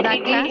 Claro, Alegra ¿verdad,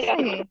 mi día.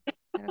 clase?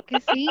 Claro que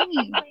sí.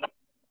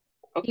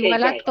 Ok,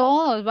 Igual a vaya,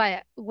 todos,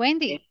 vaya.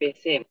 Wendy,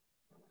 empecemos.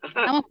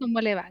 Ajá, vamos cómo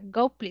le va.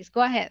 Go, please,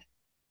 go ahead.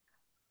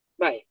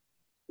 vaya.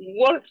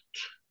 Worked,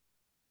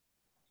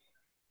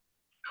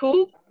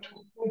 cooked,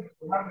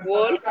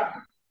 walk,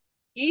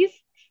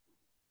 kissed,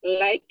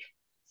 like,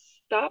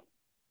 stop,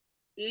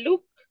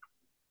 look,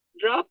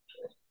 drop,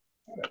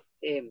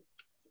 em,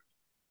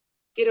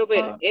 Quiero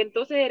ver. Oh,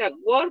 Entonces era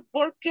work,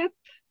 worked,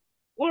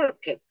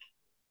 worked,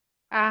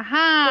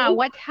 ajá, cook,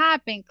 what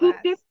happened, class?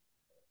 cooked,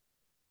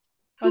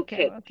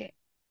 Okay, cooked. okay.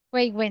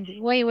 Wait, Wendy,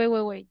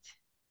 wait.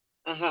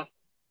 Ajá,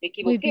 me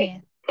Muy equivoqué.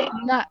 bien.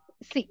 No,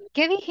 sí,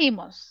 ¿qué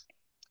dijimos?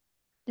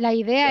 La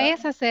idea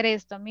es hacer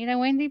esto. Mira,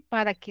 Wendy,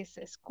 para que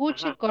se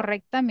escuche Ajá,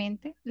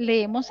 correctamente,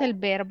 leemos el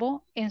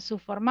verbo en su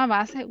forma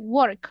base,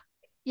 work,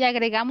 y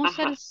agregamos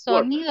el ajá, work,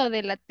 sonido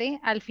de la T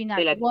al de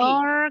final. la T,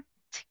 Work.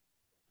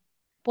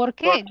 ¿Por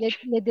qué? work.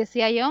 Les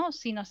decía yo,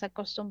 si nos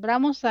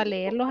acostumbramos a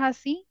leerlos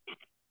así,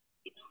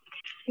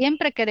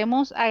 siempre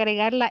queremos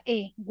agregar la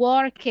E.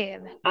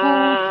 Worked, cooked,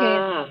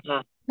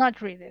 Ajá, not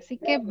read. Así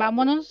que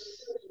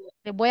vámonos.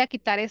 Les voy a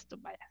quitar esto,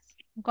 vaya.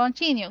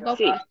 Continue, go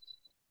sí. please.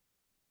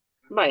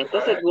 Va,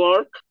 entonces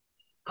work,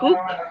 cook,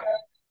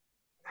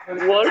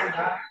 walk,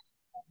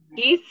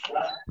 kiss,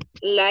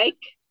 like,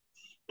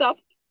 stop,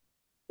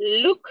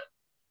 look,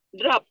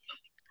 drop.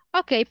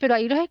 Ok, pero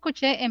ahí los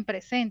escuché en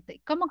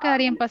presente. ¿Cómo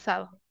quedaría en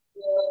pasado?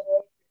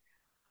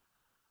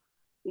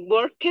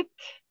 Worked,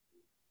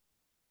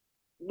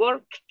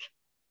 worked.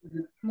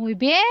 Muy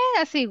bien,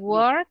 así,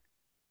 work,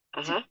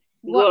 Ajá,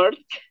 work.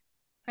 work,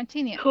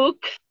 Continue. cook,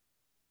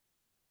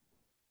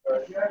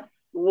 Yes.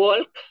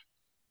 walk,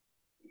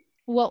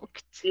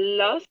 Walked,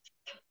 lost,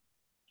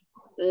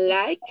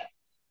 like,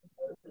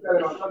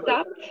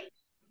 stop,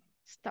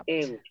 stopped,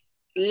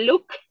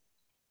 look,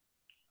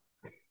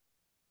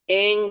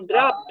 and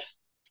drop.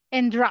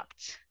 and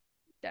dropped.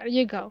 There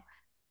you go.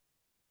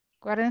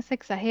 Acuérdense,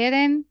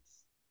 exageren,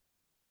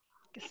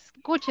 que se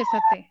escuche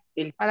esa T.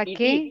 El Para ID.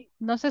 que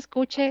no se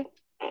escuche.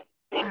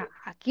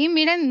 Aquí,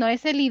 miren, no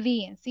es el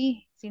ID en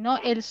sí, sino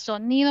el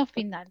sonido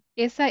final.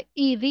 Esa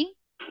ID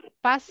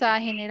pasa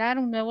a generar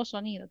un nuevo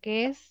sonido,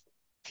 que es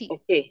T.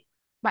 Ok.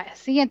 Vaya,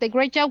 siguiente.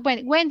 Great job,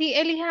 Wendy. Wendy,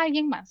 elija a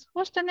alguien más.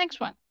 Who's the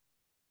next one?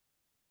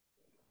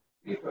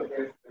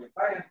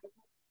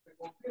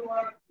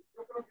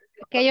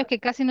 Aquellos que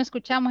casi no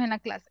escuchamos en la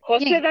clase.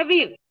 José ¿Quién?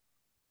 David.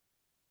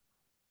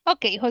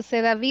 Ok,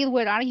 José David,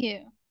 where are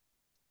you?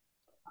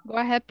 Go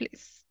ahead,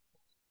 please.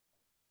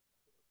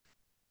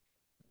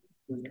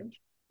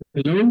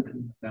 Hello?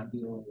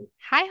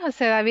 Hi,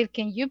 José David.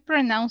 Can you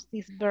pronounce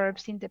these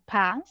verbs in the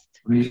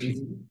past?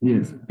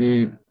 Yes.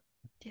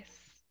 Yes.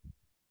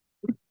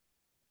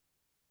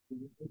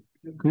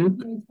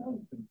 Cook,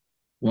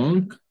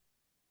 walk,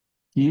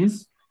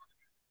 kiss,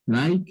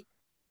 like,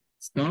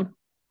 stop,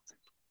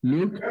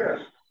 look,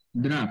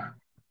 drop.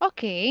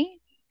 Ok.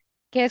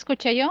 ¿Qué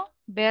escuché yo?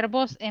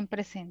 Verbos en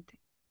presente.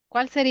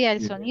 ¿Cuál sería el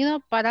Yes. sonido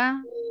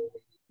para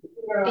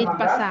el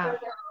pasado?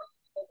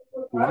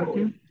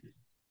 Walking,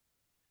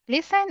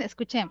 Listen,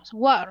 escuchemos.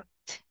 Worked.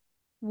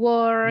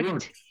 Worked.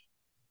 work,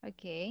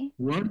 Ok.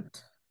 worked,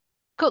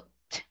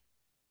 Cooked.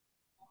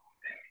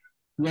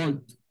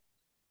 walked,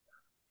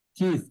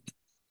 kissed,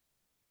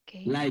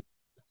 Ok. like,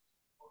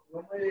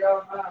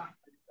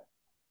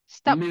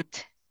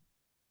 Stopped.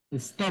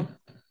 stop,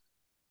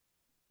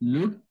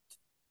 look,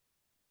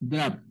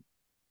 drop.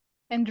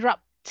 And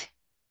dropped.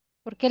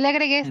 ¿Por qué le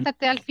agregué And esta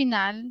T al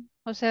final,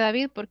 José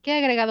David? ¿Por qué he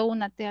agregado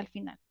una T al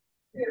final?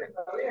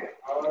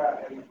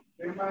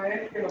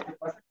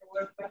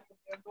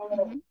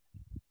 Ujú.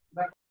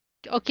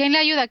 ¿O quién le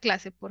ayuda a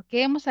clase? ¿Por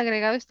qué hemos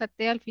agregado esta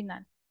T al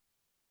final?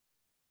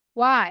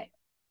 Why?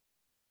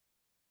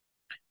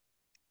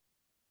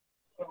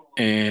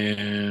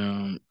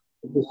 Eh,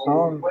 The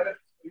song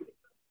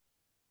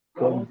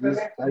from this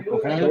type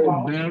of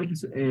all verb.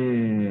 verbs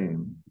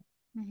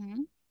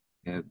Ujú.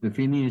 the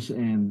finish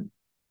en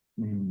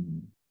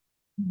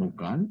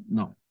vocal.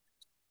 No.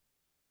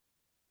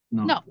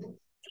 No,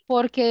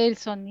 porque el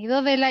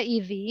sonido de la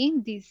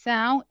id, the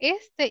sound,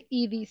 este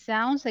id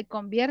sound se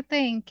convierte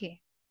 ¿en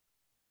qué?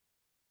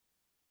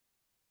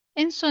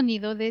 En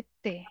sonido de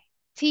T.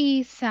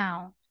 T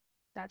sound.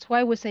 That's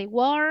why we say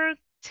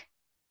worked,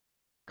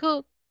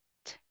 cooked,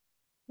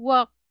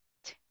 walked,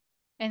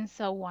 and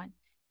so on.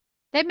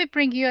 Let me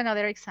bring you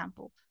another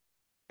example.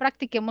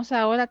 Practiquemos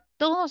ahora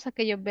todos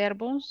aquellos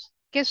verbos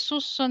que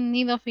su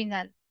sonido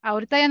final.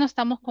 Ahorita ya no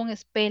estamos con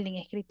spelling,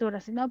 escritura,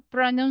 sino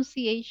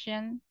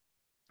pronunciation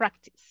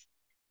practice.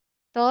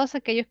 Todos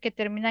aquellos que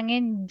terminan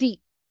en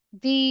D.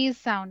 D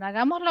sound.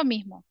 Hagamos lo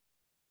mismo.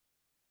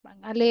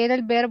 Van a leer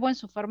el verbo en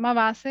su forma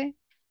base.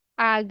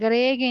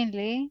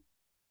 Agréguenle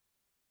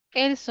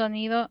el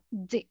sonido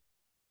D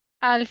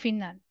al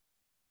final.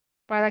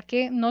 Para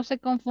que no se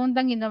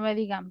confundan y no me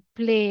digan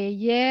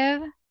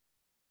played,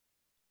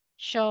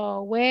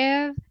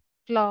 showed,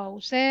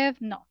 closed.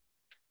 No.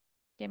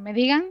 Que me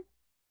digan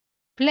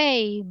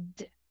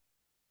played,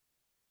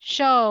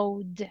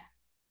 showed.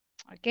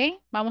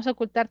 ¿Ok? Vamos a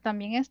ocultar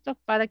también esto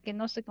para que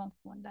no se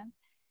confundan.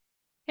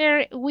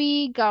 Here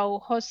we go.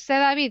 José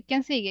David,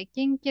 ¿quién sigue?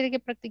 ¿Quién quiere que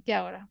practique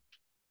ahora?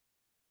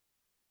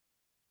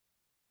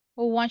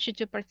 Who wants you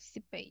to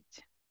participate?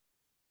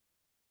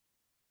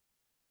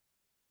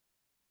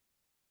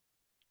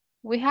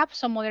 We have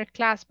some other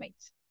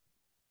classmates.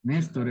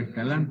 Néstor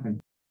Escalante.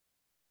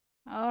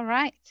 All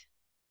right.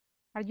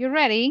 Are you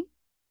ready?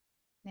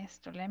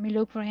 Nestor, let me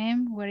look for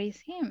him. Where is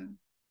him?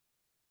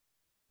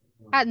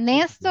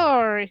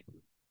 Nestor.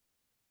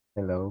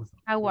 Hello.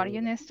 How are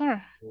you,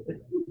 Nestor?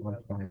 I'm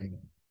fine.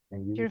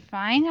 And you? You're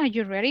fine. Are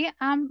you ready?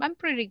 I'm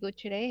pretty good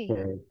today.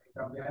 Okay.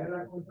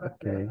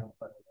 Okay.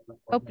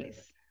 Oh,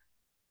 please.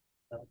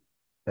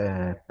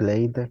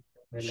 Played,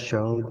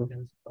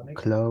 showed,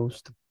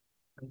 closed,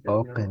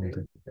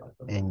 opened,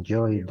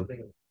 enjoyed,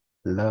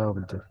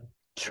 loved,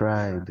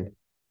 tried,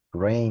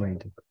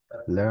 rained,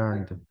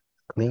 learned,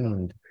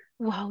 cleaned.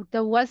 Wow,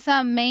 that was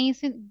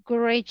amazing.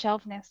 Great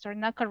job, Nestor.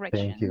 No Thank you.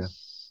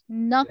 corrections.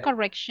 No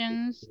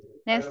corrections.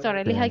 Nestor,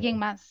 elige a Thank alguien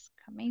más.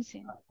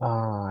 Amazing.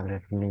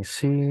 Let me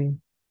see.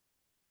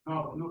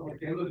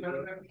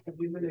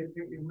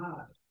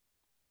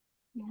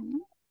 Mhm.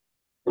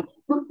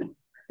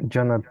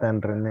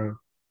 Jonathan Rene.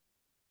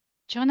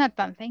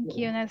 Jonathan, thank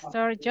you,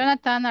 Nestor.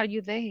 Jonathan, are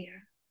you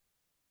there?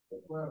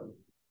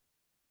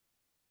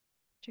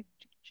 Check,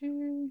 check, check.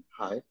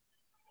 Hi,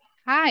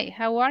 Hi,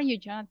 how are you,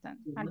 Jonathan?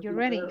 Are you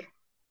ready?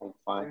 I'm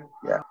fine.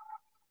 Yeah.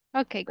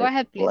 Okay, go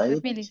ahead, please.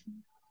 Let me Played,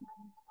 listen.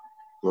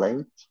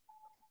 played,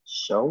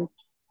 showed,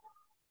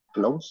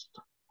 closed,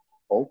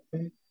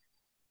 open,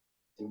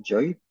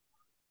 enjoyed,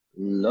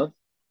 loved,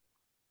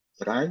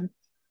 tried,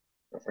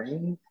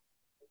 rain,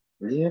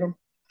 clear,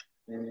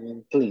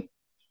 and clean.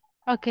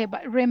 Okay,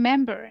 but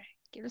remember,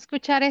 quiero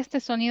escuchar este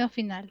sonido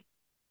final.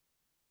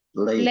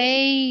 Played,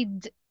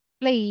 Played,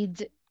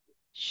 played,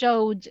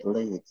 showed.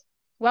 played,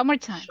 One more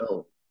time.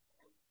 showed,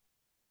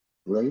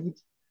 played,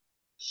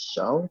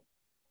 showed,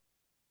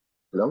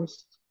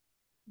 closed,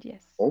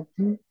 Yes.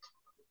 open,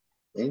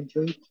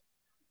 enjoyed,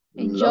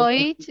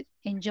 loved, Enjoyed,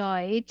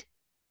 enjoyed.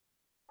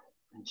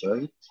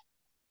 enjoyed,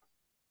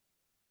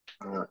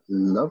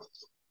 loved,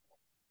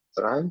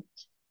 tried,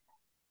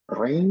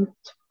 rained,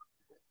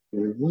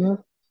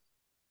 clear,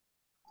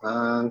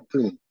 and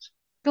clean.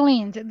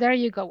 Cleaned, there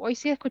you go. Hoy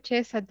sí escuché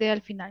esa D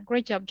al final.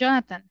 Great job,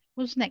 Jonathan.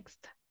 Who's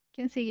next?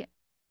 ¿Quién sigue?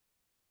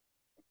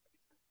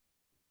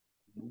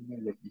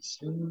 Let me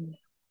see.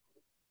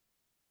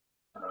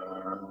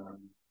 Ah,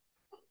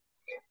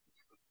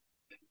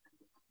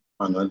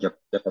 Manuel ya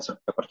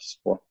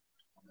participó.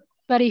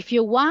 But if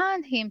you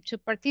want him to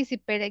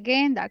participate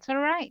again, that's all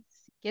right.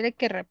 Si quiere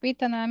que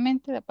repita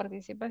nuevamente la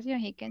participación,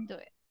 he can do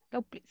it.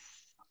 Go,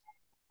 please.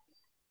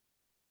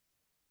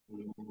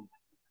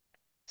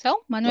 So,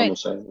 No Manuel, lo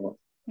sé. No,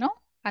 no?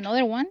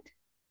 Another one?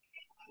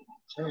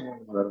 sí,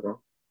 la verdad.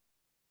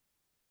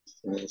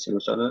 Si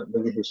usted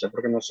le dije usted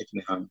porque no sé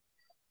quiénes han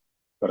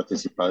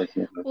participado y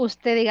quiénes no.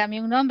 Usted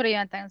dígame un nombre,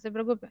 Jonathan, no se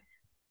preocupe.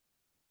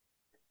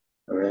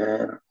 A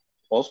ver,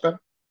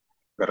 Oscar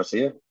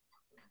García.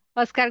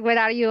 Oscar, where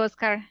are you,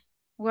 Oscar?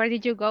 Where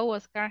did you go,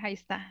 Oscar? Ahí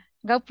está.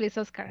 Go, please,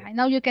 Oscar. I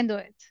know you can do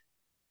it.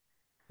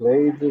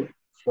 Played,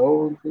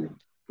 showed,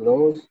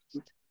 closed,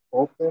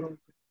 opened,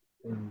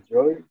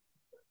 enjoyed,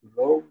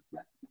 loved,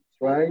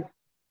 tried,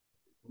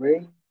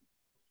 rain,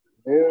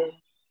 there,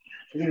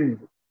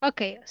 cleaned.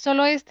 Ok,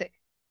 solo este.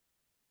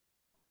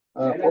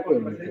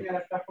 Opened.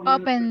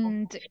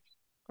 Opened.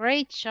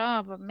 Great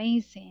job,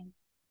 amazing.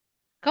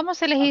 ¿Cómo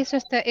se les hizo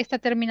esta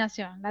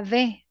terminación? La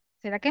D.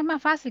 ¿Será que es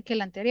más fácil que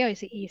la anterior?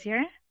 ¿Es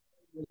easier?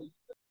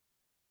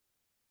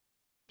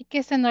 Y que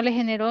este no le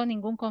generó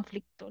ningún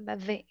conflicto. La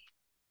D.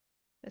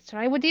 Let's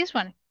try with this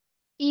one.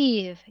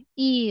 Eve,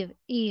 Eve,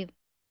 Eve.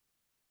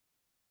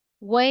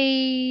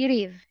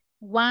 Waited,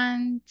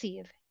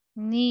 wanted,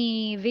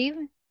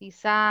 needed,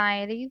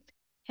 decided,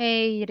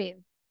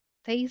 hated,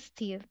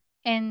 tasted,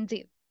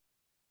 ended.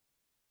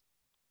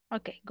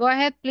 Okay, go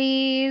ahead,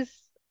 please.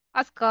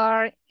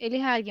 Oscar,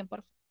 elija a alguien,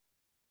 por favor.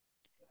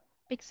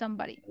 Pick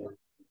somebody.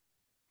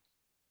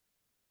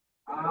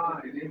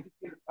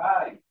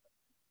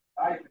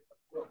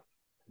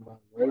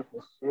 Manuel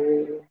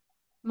José.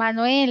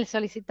 Manuel,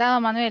 solicitado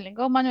Manuel.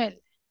 Go,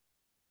 Manuel.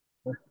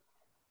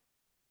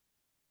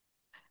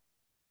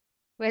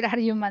 Where are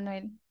you,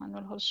 Manuel?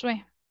 Manuel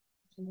Josué.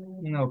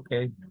 Ok.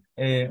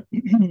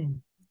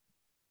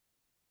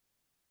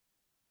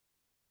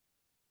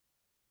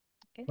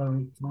 Okay.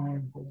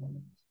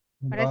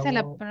 Parece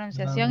la Vowel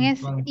pronunciación and es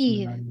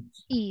id,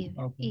 consonants. id,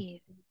 Okay.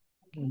 id.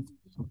 Okay.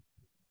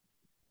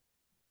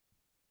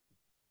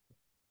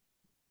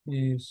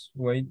 Is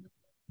waited,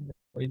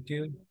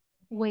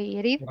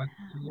 Waited,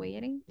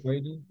 wanted,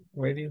 waited.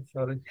 waited,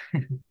 sorry.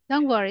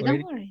 Don't worry,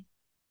 don't Waited,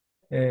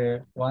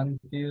 worry.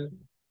 wanted,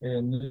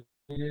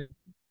 needed,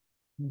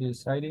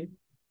 decided,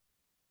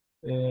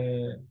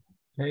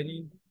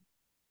 hated,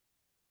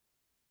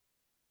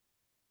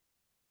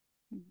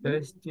 Mhm.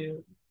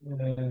 tested,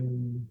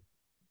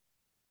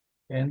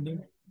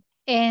 ending.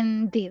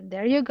 Indeed,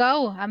 there you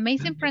go.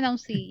 Amazing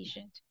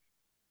pronunciation.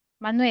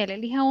 Manuel,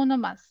 elija uno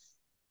más.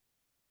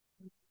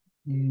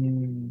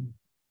 Mm,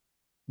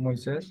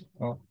 Moisés,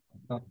 oh,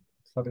 no,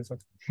 sorry.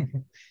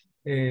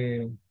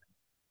 Eh,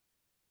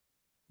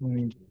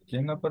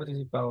 ¿Quién no ha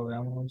participado?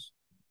 Veamos.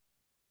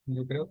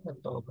 Yo creo que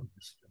todos.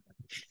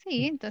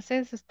 Sí,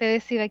 entonces usted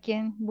decide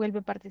quién vuelve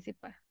a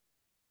participar.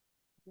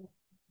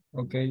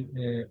 Ok,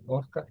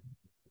 Oscar.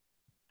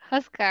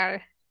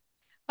 Oscar,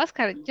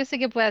 Oscar, yo sé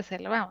que puede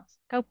hacerlo. Vamos,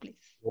 go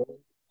please.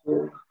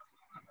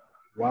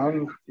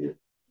 Wanted,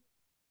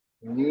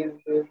 need,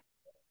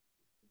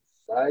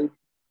 decide,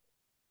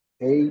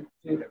 hate,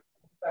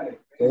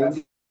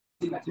 taste,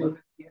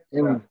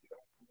 and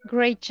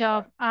Great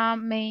job.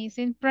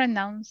 Amazing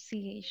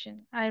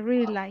pronunciation. I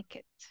really like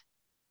it.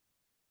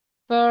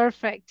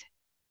 Perfect.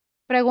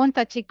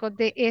 Pregunta, chicos,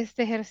 de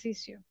este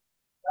ejercicio.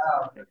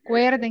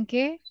 Recuerden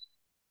que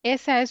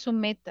esa es su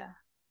meta.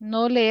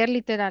 No leer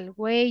literal.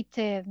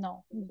 Waited,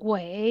 no.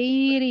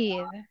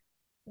 Waited.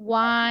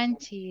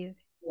 Wanted.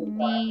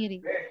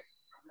 Needed.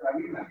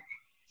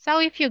 So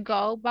if you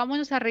go,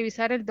 vámonos a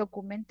revisar el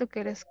documento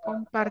que les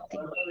compartí.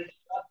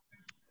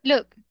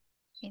 Look,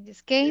 in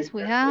this case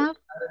we have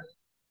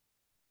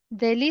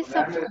the list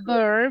of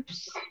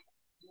verbs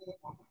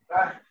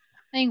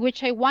in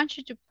which I want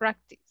you to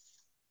practice.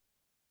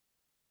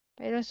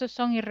 Pero esos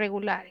son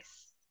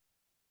irregulares.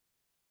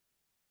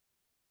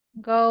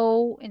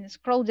 Go and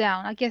scroll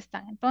down. Aquí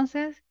están.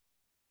 Entonces,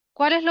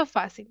 ¿cuál es lo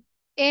fácil?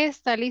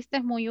 Esta lista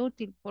es muy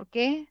útil. ¿Por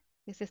qué?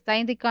 Porque se está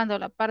indicando a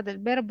la par del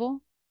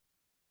verbo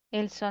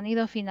el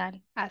sonido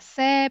final.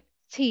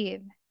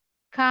 Accepted,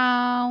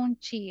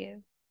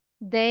 counted,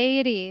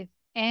 dated,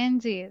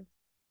 ended,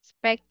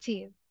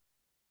 expected,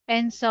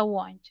 and so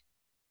on.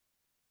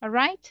 All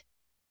right?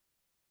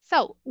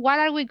 So, what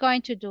are we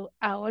going to do?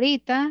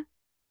 Ahorita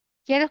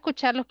quiero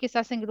escucharlos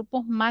quizás en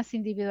grupos más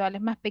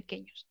individuales, más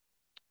pequeños.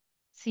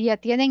 Si ya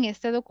tienen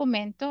este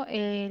documento,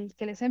 el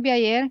que les envié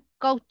ayer,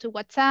 go to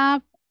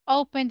WhatsApp,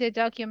 open the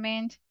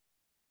document.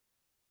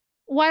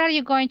 What are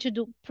you going to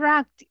do?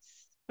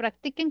 Practice.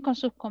 Practiquen con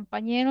sus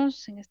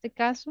compañeros, en este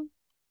caso.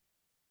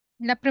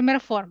 La primera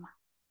forma,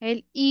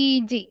 el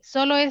ed.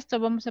 Solo esto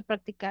vamos a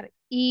practicar.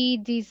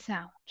 Ed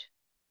sound.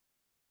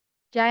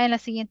 Ya en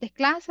las siguientes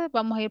clases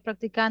vamos a ir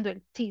practicando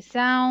el T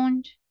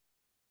sound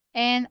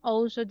and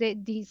also the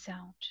D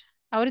sound.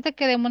 Ahorita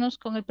quedémonos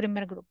con el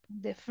primer grupo.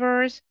 The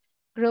first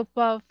group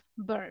of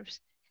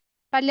verbs.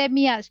 But let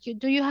me ask you,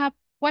 do you have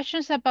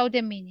questions about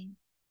the meaning?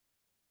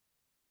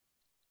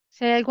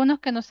 Si hay algunos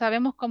que no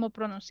sabemos cómo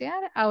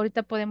pronunciar,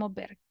 ahorita podemos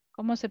ver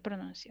cómo se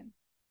pronuncian.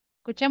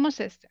 Escuchemos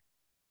este.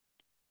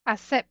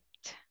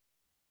 Accept,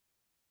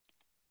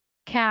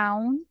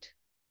 count,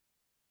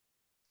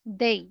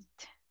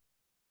 date,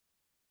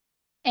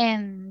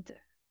 end,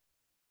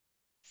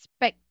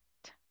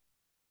 expect,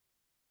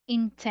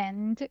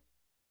 intend,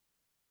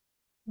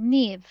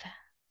 need,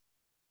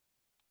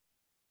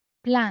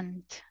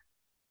 plant,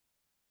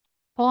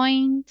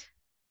 point,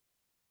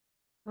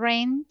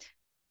 rent,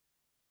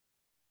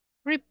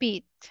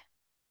 repeat,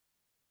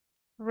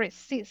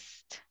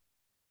 resist,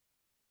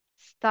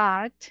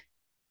 start,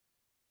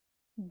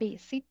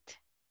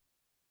 visit,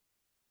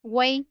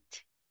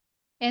 wait,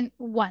 and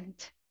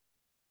want.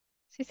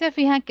 Si se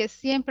fijan que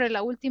siempre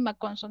la última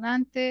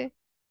consonante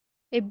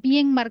es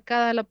bien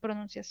marcada la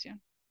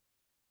pronunciación.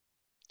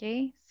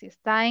 ¿Ok? Si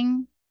está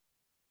en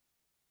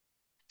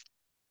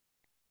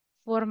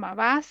forma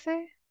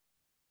base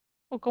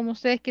o como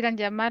ustedes quieran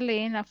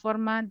llamarle en la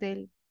forma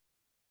del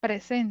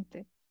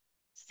presente,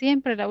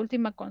 siempre la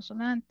última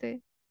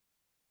consonante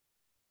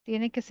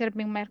tiene que ser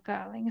bien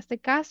marcada. En este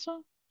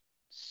caso,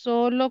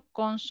 solo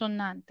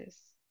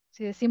consonantes.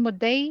 Si decimos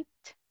date,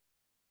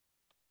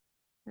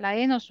 la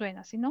E no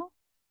suena, sino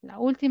la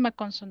última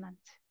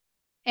consonante.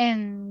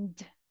 And,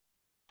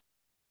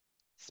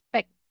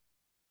 expect,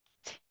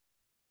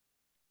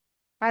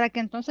 para que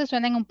entonces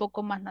suenen un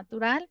poco más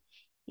natural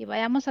y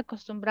vayamos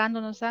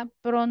acostumbrándonos a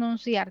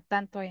pronunciar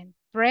tanto en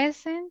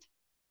present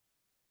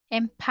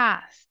and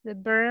past, the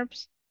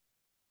verbs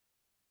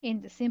in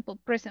the simple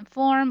present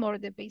form or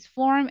the base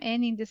form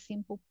and in the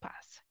simple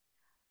past.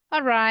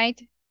 All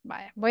right.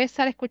 Vaya, voy a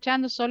estar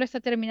escuchando solo esta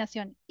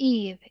terminación.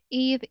 Id,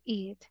 id,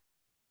 id.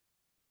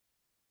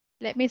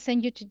 Let me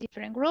send you to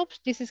different groups.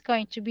 This is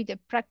going to be the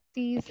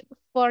practice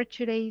for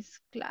today's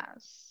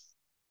class.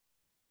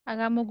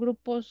 Hagamos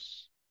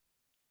grupos.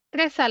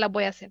 3 salas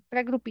voy a hacer,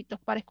 3 grupitos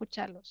para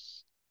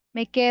escucharlos.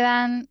 Me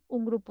quedan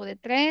un grupo de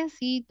 3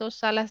 y 2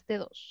 salas de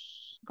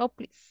 2. Go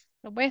please.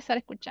 Los voy a estar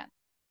escuchando.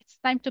 It's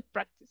time to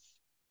practice.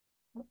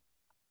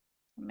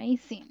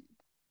 Amazing.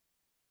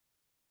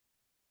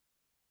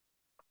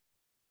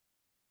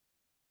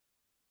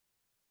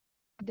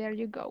 There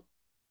you go.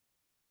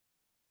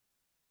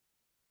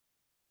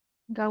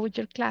 Go with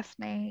your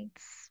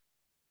classmates.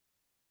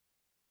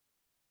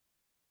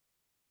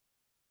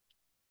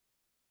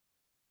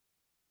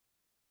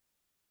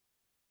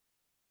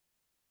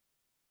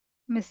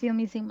 Monsieur,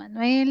 Missing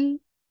Manuel,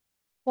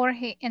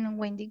 Jorge, and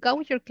Wendy. Go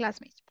with your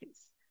classmates,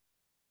 please.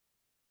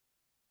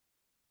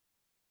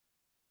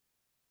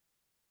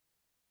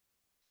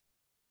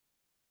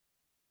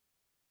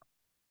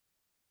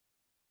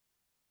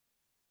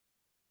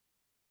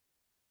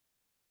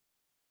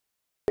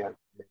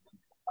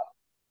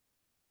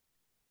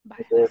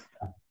 Vale.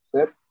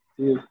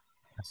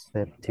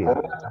 Accepted,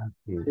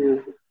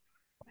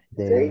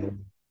 they,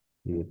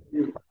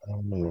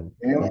 any,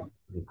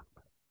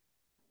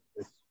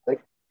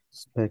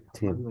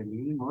 expected,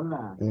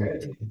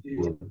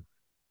 intended,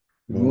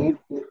 need,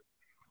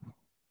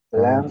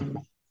 planned,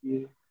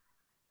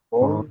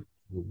 wanted,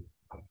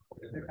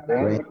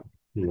 ready,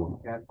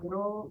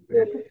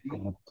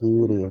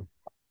 Period.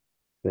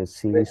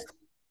 Resist.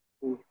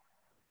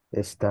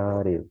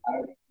 Started.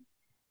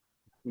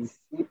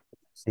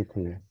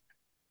 City.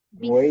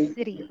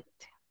 Visited.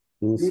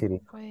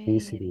 Visited. Wait.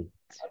 Visited.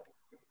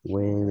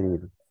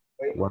 Waited.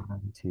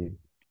 Wanted.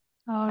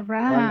 All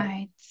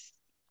right.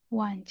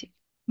 Wanted.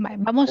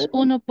 Vamos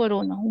uno por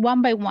uno.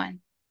 One by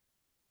one.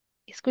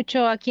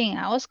 Escucho a quién,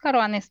 a Oscar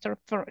o a Nestor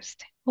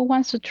first. Who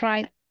wants to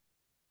try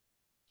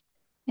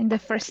in the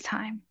first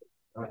time?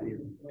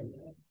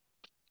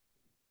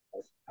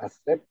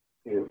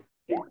 Accepted.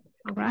 All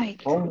right.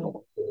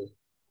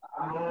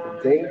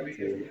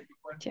 Dated.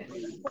 Yes.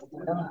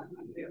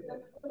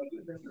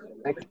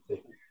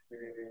 Expected.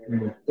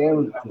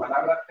 Intended.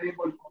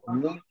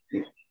 Needed.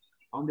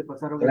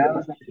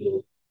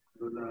 Planted.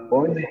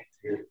 Pointed.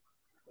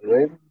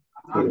 Ready.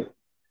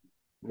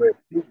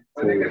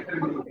 Repeated.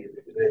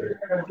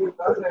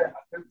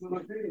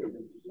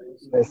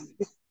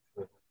 Persisted.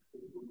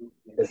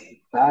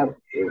 Started.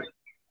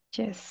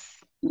 Yes.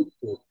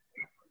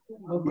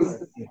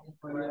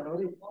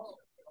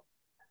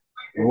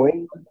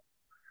 Wait.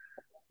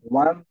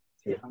 Wanted.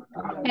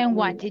 And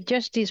wanted,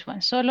 just this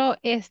one. Solo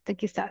este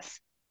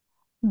quizás.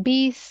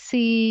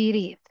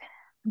 Visited.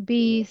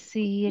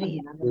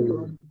 Visited.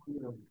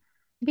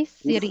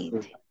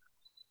 Visited.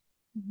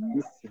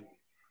 Ujú.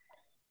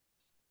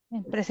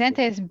 En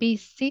presente es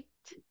visit.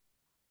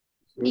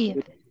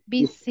 Id.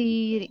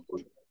 Visited.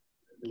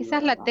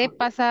 Quizás la T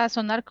pasa a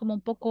sonar como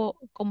un poco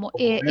como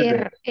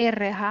R,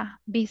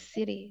 ajá.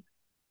 Visited.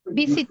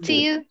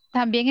 Visited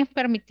también es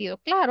permitido.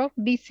 Claro,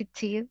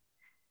 visited.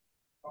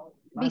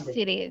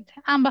 Visited.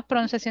 Ambas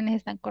pronunciaciones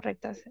están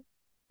correctas.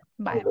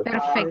 Vale,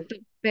 perfecto.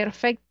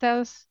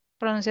 Perfectas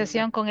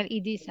pronunciación con el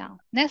ed sound.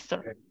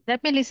 Nestor, let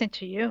me listen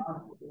to you.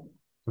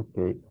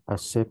 Okay.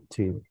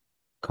 Accepted.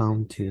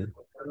 Counted.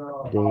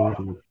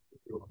 Dated.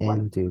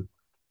 Ended.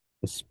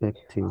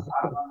 Expected.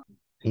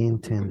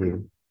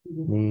 Intended.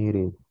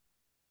 Needed.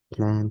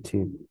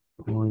 Planted.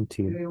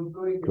 Pointed.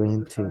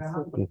 Granted.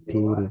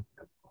 Repeated.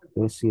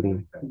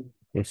 Visited.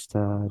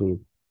 Started.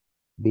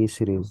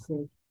 Visited.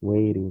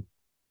 Waited.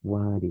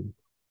 Wanted.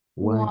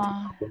 Wanted.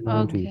 One.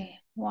 Wanted. Okay.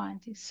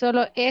 Wanted.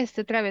 Solo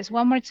este otra vez.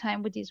 One more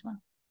time with this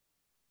one.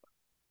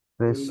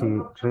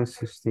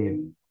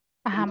 Resisted.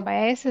 Ajá,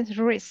 vaya, ese es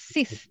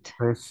resist.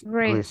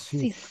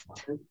 Resist.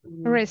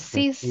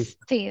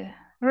 Resisted.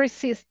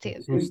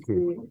 Resisted.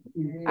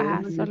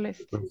 Ajá, solo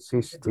este.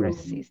 Resisted.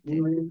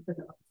 Resisted.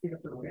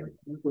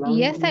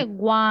 Y este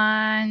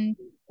want.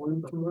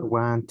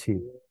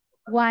 Wanted.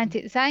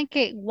 Wanted. ¿Saben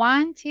que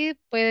wanted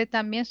puede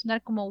también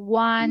sonar como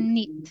want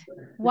it?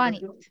 Want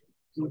it.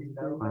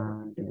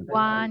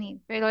 Want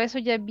it. Pero eso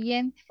ya es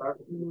bien,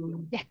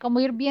 ya es como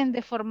ir bien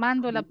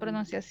deformando la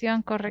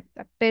pronunciación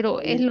correcta. Pero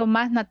es lo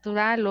más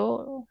natural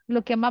o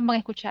lo que más van a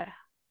escuchar.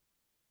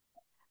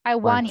 I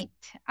want Wanted. it.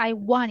 I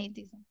want it.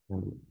 Dicen.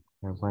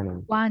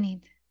 Wanted. Want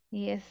it.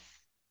 Y es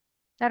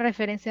la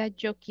referencia a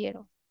yo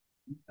quiero.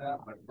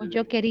 O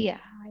yo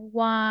quería. I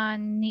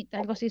want it.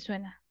 Algo así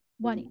suena.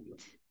 Want it.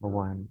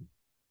 One.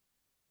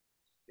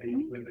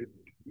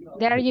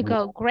 There you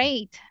go.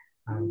 Great.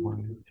 I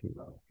wanted to.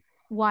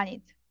 Want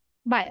it.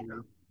 Vaya.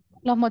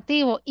 Los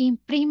motivos,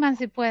 impriman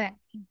si pueden.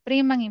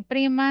 Impriman,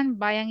 impriman,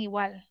 vayan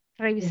igual.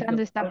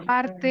 Revisando esta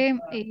parte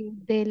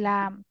de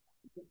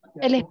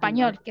el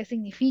español, qué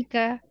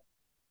significa.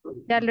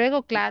 Ya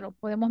luego, claro,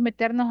 podemos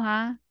meternos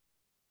a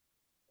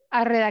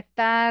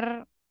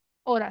redactar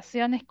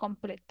oraciones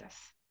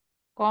completas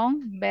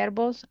con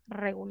verbos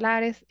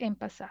regulares en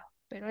pasado.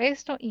 Pero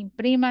esto,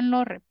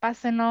 imprímanlo,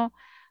 repásenlo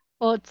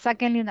o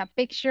sáquenle una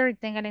picture y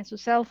tengan en su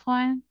cell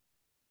phone.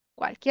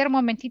 Cualquier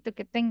momentito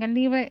que tengan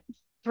libre,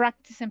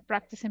 practice and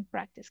practice and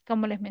practice.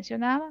 Como les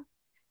mencionaba,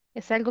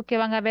 es algo que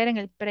van a ver en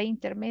el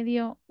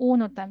preintermedio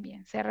uno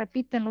también. Se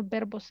repiten los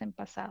verbos en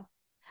pasado.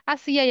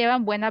 Así ya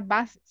llevan buenas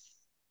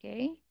bases.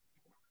 ¿Ok?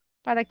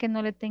 Para que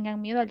no le tengan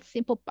miedo al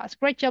simple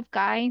past. Great job,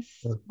 guys.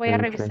 Voy a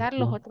Okay, revisar thank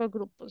los you. otros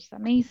grupos.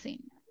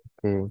 Amazing.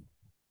 Okay.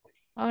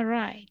 All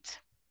right.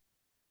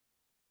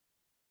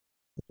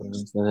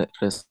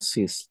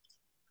 Resist.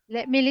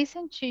 Let me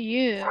listen to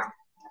you.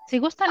 Si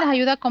gustan, les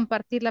ayuda a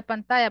compartir la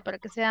pantalla para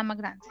que sea más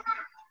grande.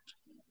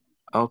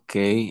 Ok,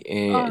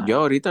 All yo right.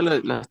 ahorita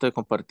la estoy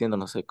compartiendo,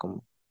 no sé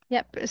cómo.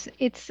 Yeah,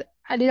 it's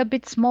a little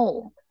bit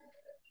small,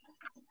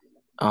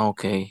 Ah,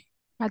 ok.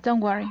 but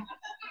don't worry.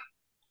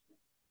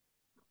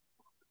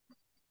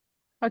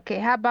 Okay,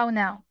 how about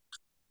now?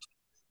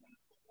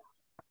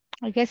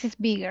 I guess it's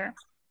bigger.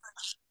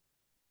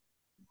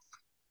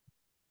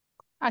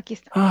 Aquí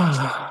está.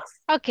 Ah,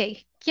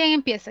 Ok, ¿quién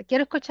empieza?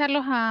 Quiero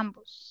escucharlos a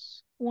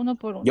ambos, uno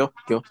por uno. yo.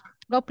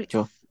 Go, please.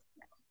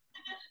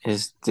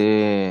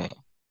 Este,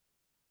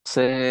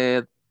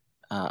 said,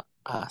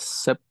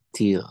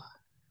 accepted,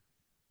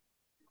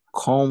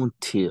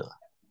 counted,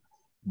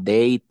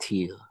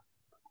 dated,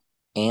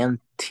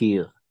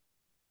 until,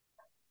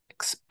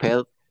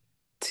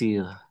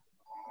 expected,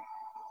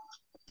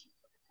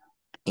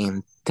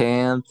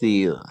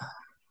 intended,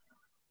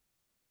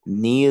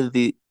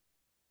 needed,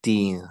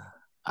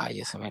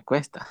 Ay, ese me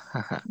cuesta.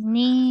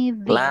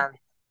 Needed. Plant,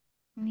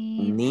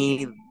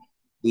 Needed.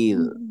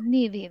 needed.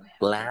 Needed.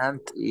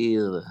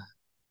 Planted,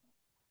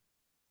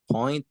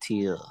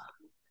 pointed,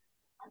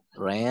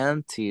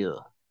 rented,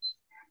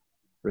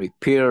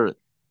 repaired,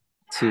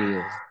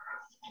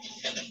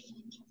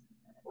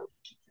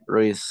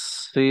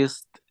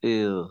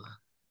 resisted,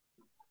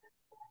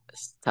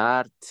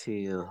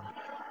 started,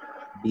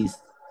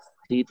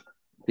 visited,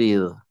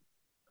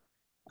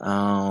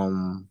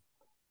 um,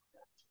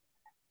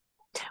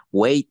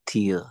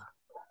 waited,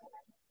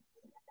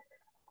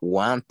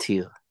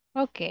 wanted.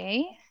 Ok.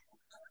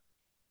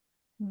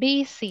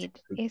 Visit.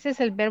 Ese es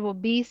el verbo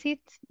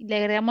visit. Y le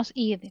agregamos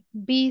id.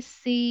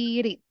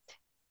 Visit.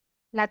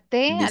 La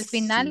T al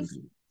final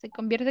Visited. se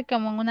convierte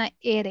como en una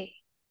R.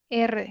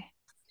 R.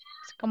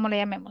 Como le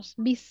llamemos.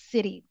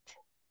 Visit.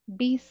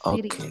 Visit.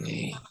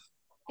 Okay.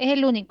 Es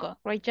el único.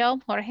 Great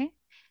job, Jorge.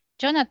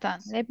 Jonathan,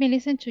 let me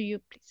listen to you,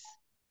 please.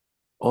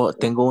 Oh,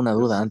 tengo una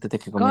duda antes de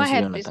que Go comience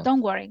ahead, please. Jonathan.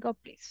 Don't worry. Go,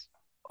 please.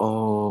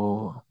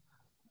 Oh,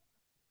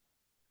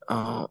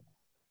 uh,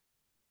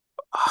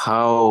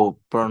 how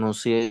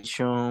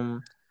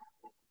pronunciation,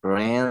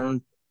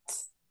 rent,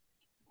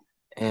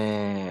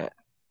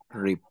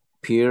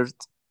 repaired,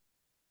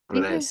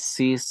 This is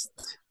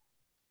resist.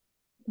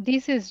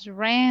 This is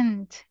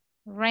rent.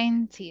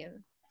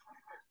 Rented.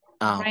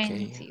 Ah, okay.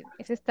 Rented.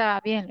 Ese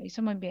estaba bien, lo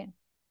hizo muy bien.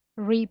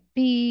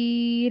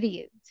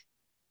 Repeated.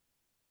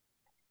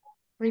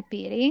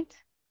 Repeated.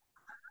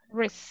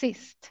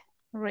 Resist.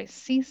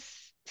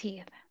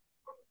 Resisted.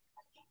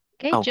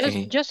 Okay,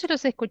 Okay. yo sí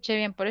los escuché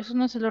bien, por eso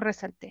no se los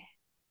resalté.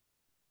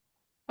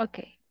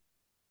 Okay,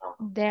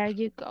 there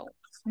you go.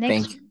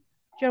 Next Thank you. one.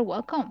 You're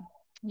welcome.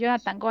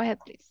 Jonathan, go ahead,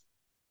 please.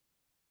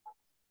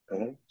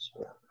 Okay,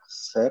 so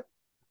accept,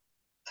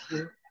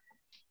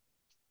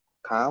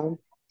 count,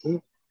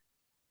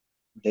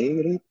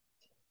 dated,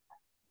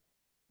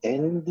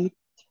 ended,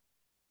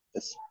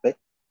 expected,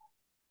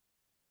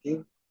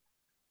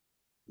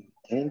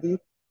 intended,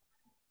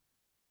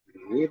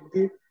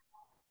 believed,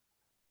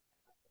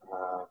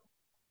 uh,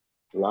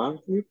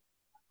 planted,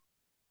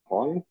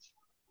 point,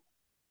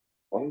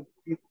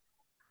 pointed,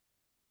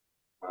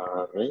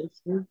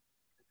 raising,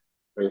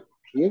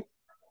 repeat,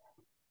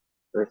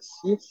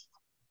 resist,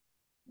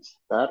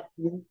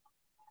 starting,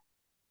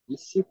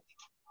 visit,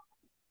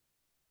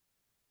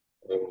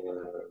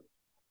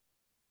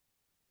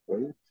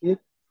 waited,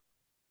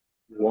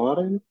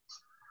 warrant.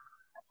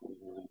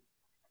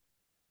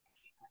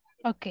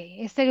 Ok,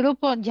 este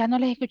grupo ya no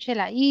les escuché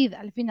la id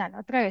al final,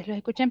 otra vez, los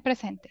escuché en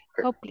presente.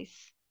 Go,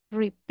 please.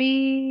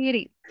 Repeat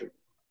it.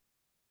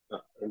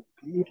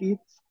 Repeated,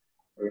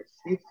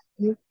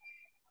 resisted,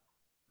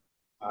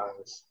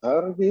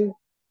 started,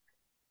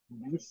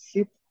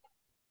 visit,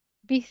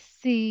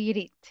 Visit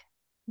it.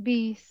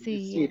 Visit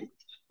visit, it.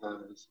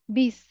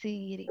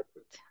 Visit it.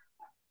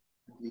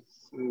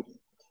 visit,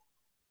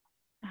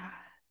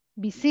 Ah,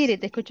 visit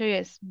it, escucho yo,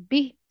 es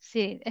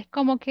visit it. Es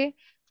como que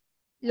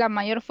la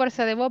mayor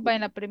fuerza de voz va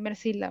en la primera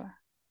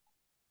sílaba.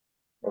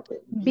 okay,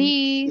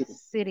 visit.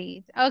 Visit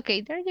it. Ok,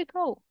 there you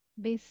go.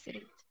 Visit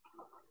it.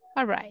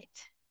 All right.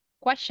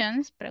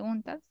 Questions,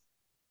 preguntas.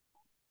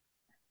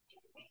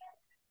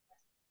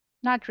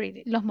 Not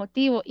really. Los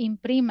motivos,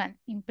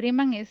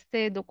 impriman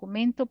este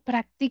documento,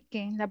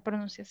 practiquen la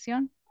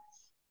pronunciación.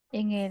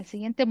 En el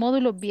siguiente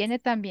módulo viene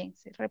también,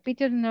 se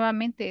repite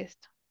nuevamente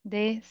esto, de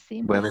Voy a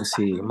simple. ver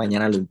si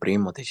mañana lo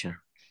imprimo, teacher.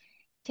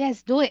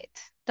 Yes, do it.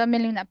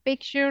 Tómenle una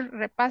picture,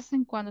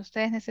 repasen cuando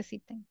ustedes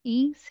necesiten.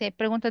 Y si hay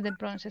preguntas de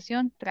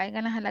pronunciación,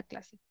 tráiganlas a la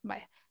clase.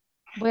 Vaya.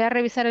 Voy a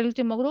revisar el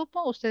último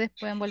grupo. Ustedes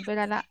pueden volver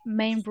a la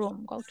main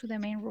room. Go to the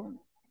main room.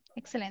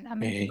 Excelente.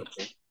 Amazing.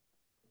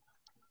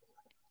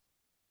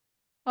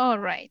 All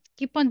right.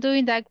 Keep on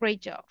doing that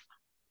great job.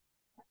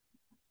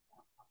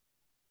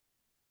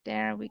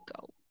 There we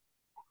go.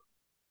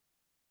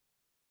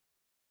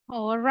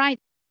 All right.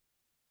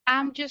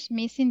 I'm just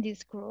missing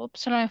this group.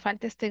 Solo me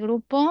falta este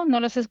grupo. No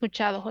los he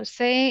escuchado.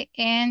 José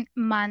y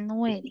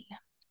Manuel.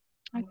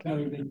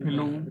 Okay.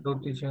 Hello,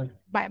 teacher.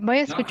 Voy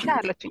a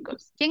escucharlos,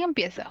 chicos. ¿Quién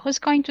empieza? Who's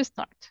going to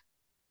start?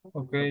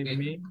 Okay,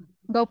 me.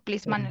 Go,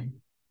 please, Manuel.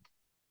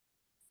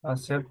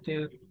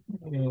 Accepted,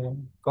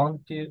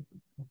 counted,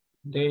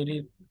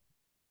 dated,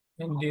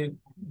 ended,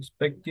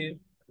 expected,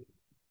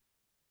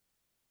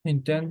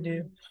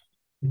 intended,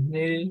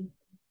 needed,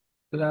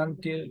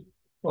 planted,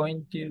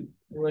 pointed,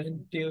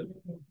 rented,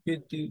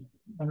 repeated,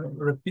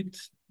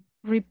 repeats,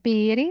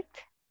 Repeat it.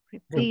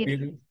 Repeat it.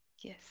 repeated,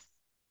 Yes.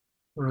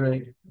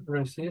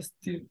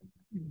 resisted,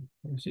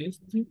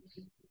 resisted,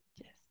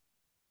 Yes.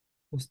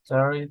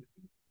 started,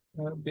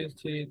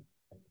 visited,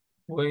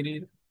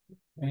 waited,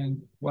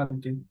 and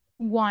wanted.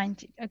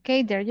 Wanted.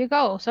 Okay, there you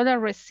go. Solo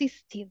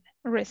resisted.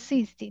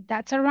 Resisted.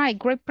 That's all right.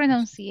 Great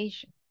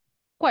pronunciation.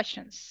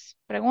 Questions.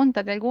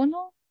 ¿Preguntas de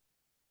alguno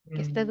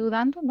que esté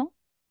dudando? No?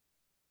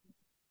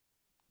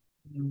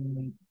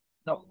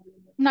 No.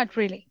 Not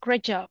really.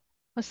 Great job.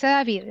 José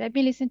David, let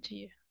me listen to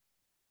you.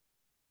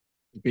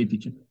 Okay,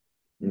 teacher.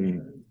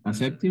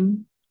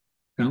 Accepting,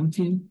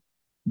 counting,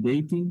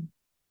 dating,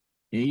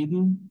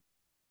 aiding,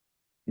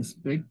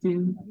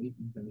 expecting,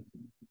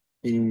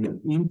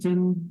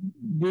 intended,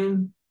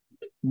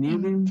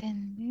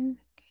 Intended.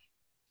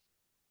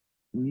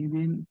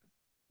 needing,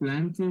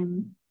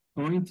 planting,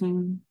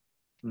 pointing,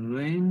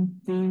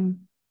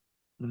 renting,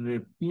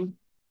 repeating,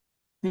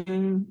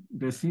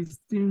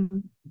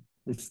 resisting,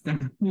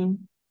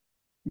 starting,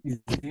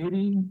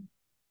 sitting,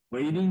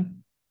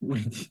 waiting,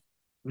 waiting.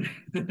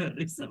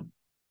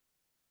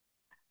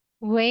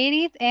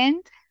 Waited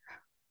and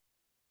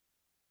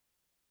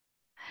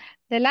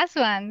the last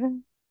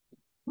one.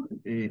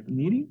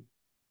 Needing.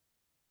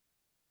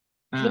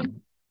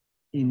 Good.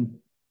 In,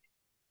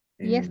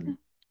 Yes.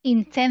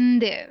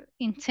 Intended.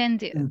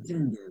 Intended.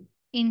 intended,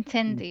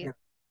 Intended.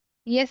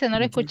 Y ese no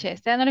lo escuché.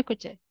 Este no lo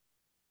escuché.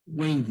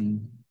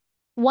 waiting.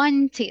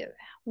 Wanted.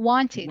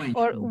 Wanted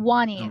or Waiting.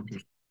 wanted.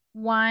 Okay.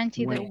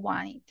 Wanted or Waiting.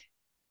 wanted.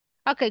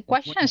 Okay,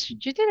 questions.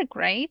 Waiting. You did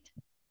great.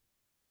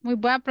 Muy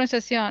buena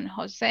pronunciación,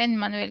 José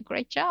Manuel.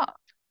 Great job.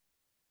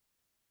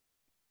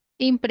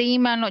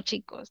 Imprímanlo,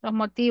 chicos. Los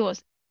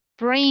motivos.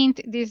 Print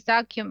this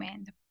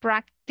document.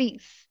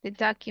 Practice the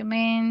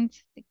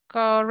document, the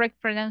correct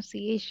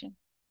pronunciation.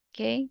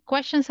 Okay,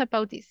 questions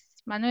about this?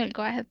 Manuel,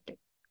 go ahead, please.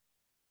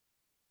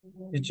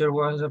 Teacher,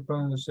 was the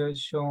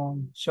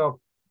pronunciation shop?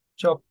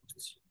 Chopped.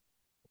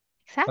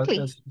 Exactly.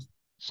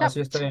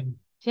 Así está Shopped. bien.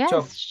 Yes,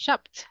 Chopped.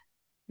 shopped.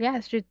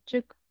 Yes,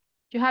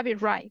 you have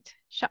it right.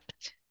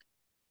 Shopped.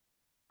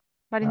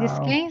 But in this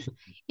case,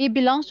 it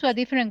belongs to a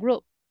different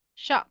group.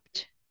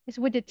 Shopped. It's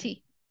with the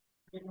T.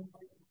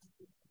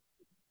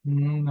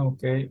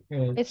 Okay.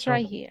 It's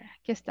right here.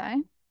 Aquí está,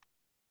 ¿eh?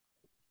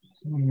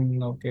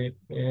 Okay.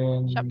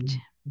 Shopped.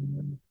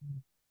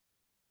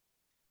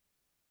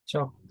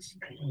 Chopped.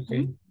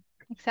 Okay.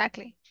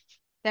 Exactly.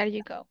 There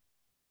you go.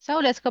 So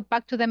let's go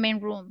back to the main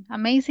room.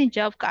 Amazing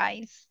job,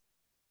 guys.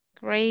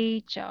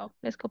 Great job.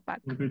 Let's go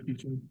back. Okay,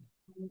 teacher.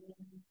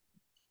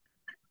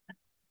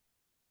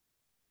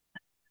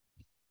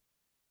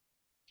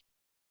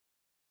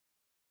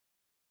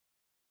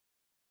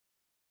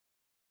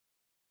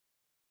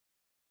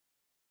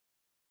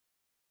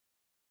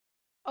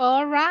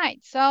 All right.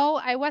 So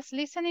I was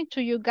listening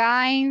to you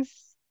guys.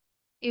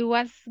 It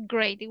was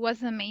great. It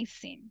was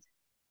amazing.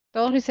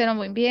 Todos lo hicieron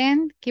muy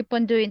bien. Keep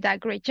on doing that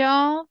great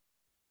job.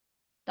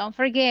 Don't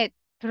forget,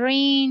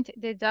 print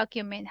the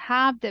document.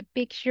 Have the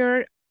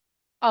picture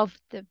of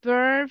the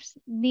verbs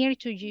near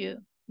to you.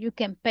 You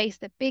can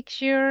paste the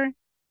picture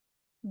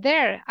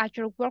there at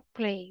your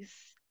workplace,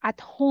 at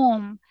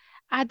home,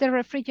 at the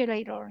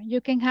refrigerator.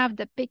 You can have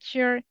the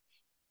picture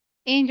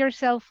in your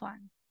cell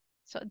phone.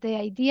 So the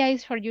idea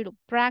is for you to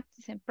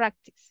practice and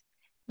practice.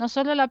 No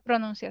solo la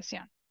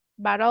pronunciación,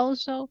 but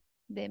also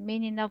the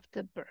meaning of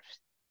the verbs.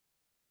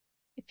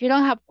 If you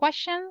don't have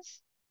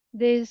questions,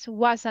 this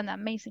was an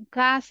amazing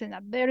class and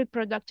a very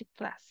productive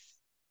class.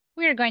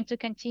 We are going to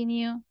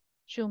continue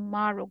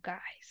tomorrow, guys.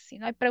 Si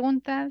no hay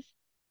preguntas,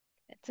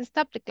 let's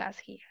stop the class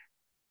here.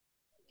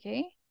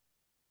 Okay?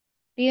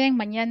 Piden,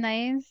 mañana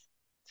es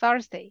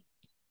Thursday.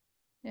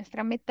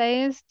 Nuestra meta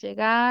es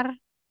llegar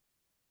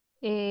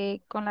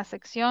con la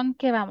sección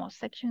que vamos.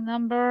 Section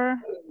number.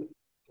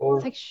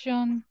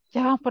 Section.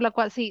 Ya vamos por la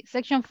cual. Sí,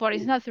 section 4.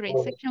 It's not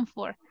 3. Section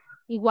 4.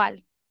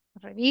 Igual.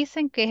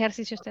 Revisen qué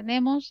ejercicios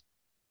tenemos.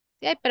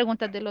 Si hay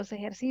preguntas de los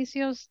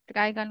ejercicios,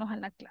 tráiganlos a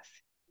la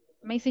clase.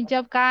 Amazing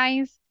job,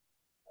 guys.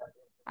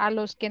 A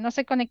los que no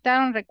se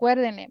conectaron,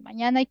 recuérdenle,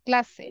 mañana hay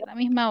clase a la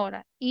misma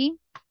hora. Y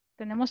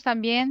tenemos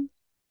también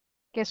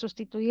que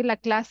sustituir la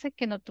clase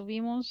que no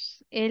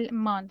tuvimos el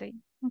Monday.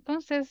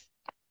 Entonces,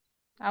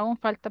 aún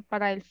falta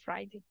para el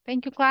Friday.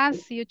 Thank you, class.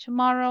 See you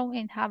tomorrow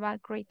and have a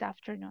great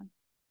afternoon.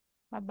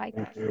 Bye-bye,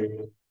 class.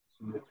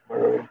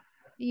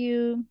 See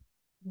you.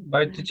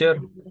 Bye, teacher.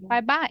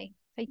 Bye-bye.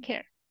 Take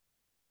care.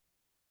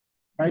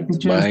 Bye,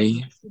 teacher.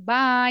 Bye.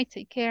 Bye.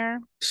 Take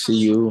care. See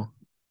you.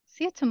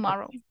 See you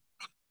tomorrow.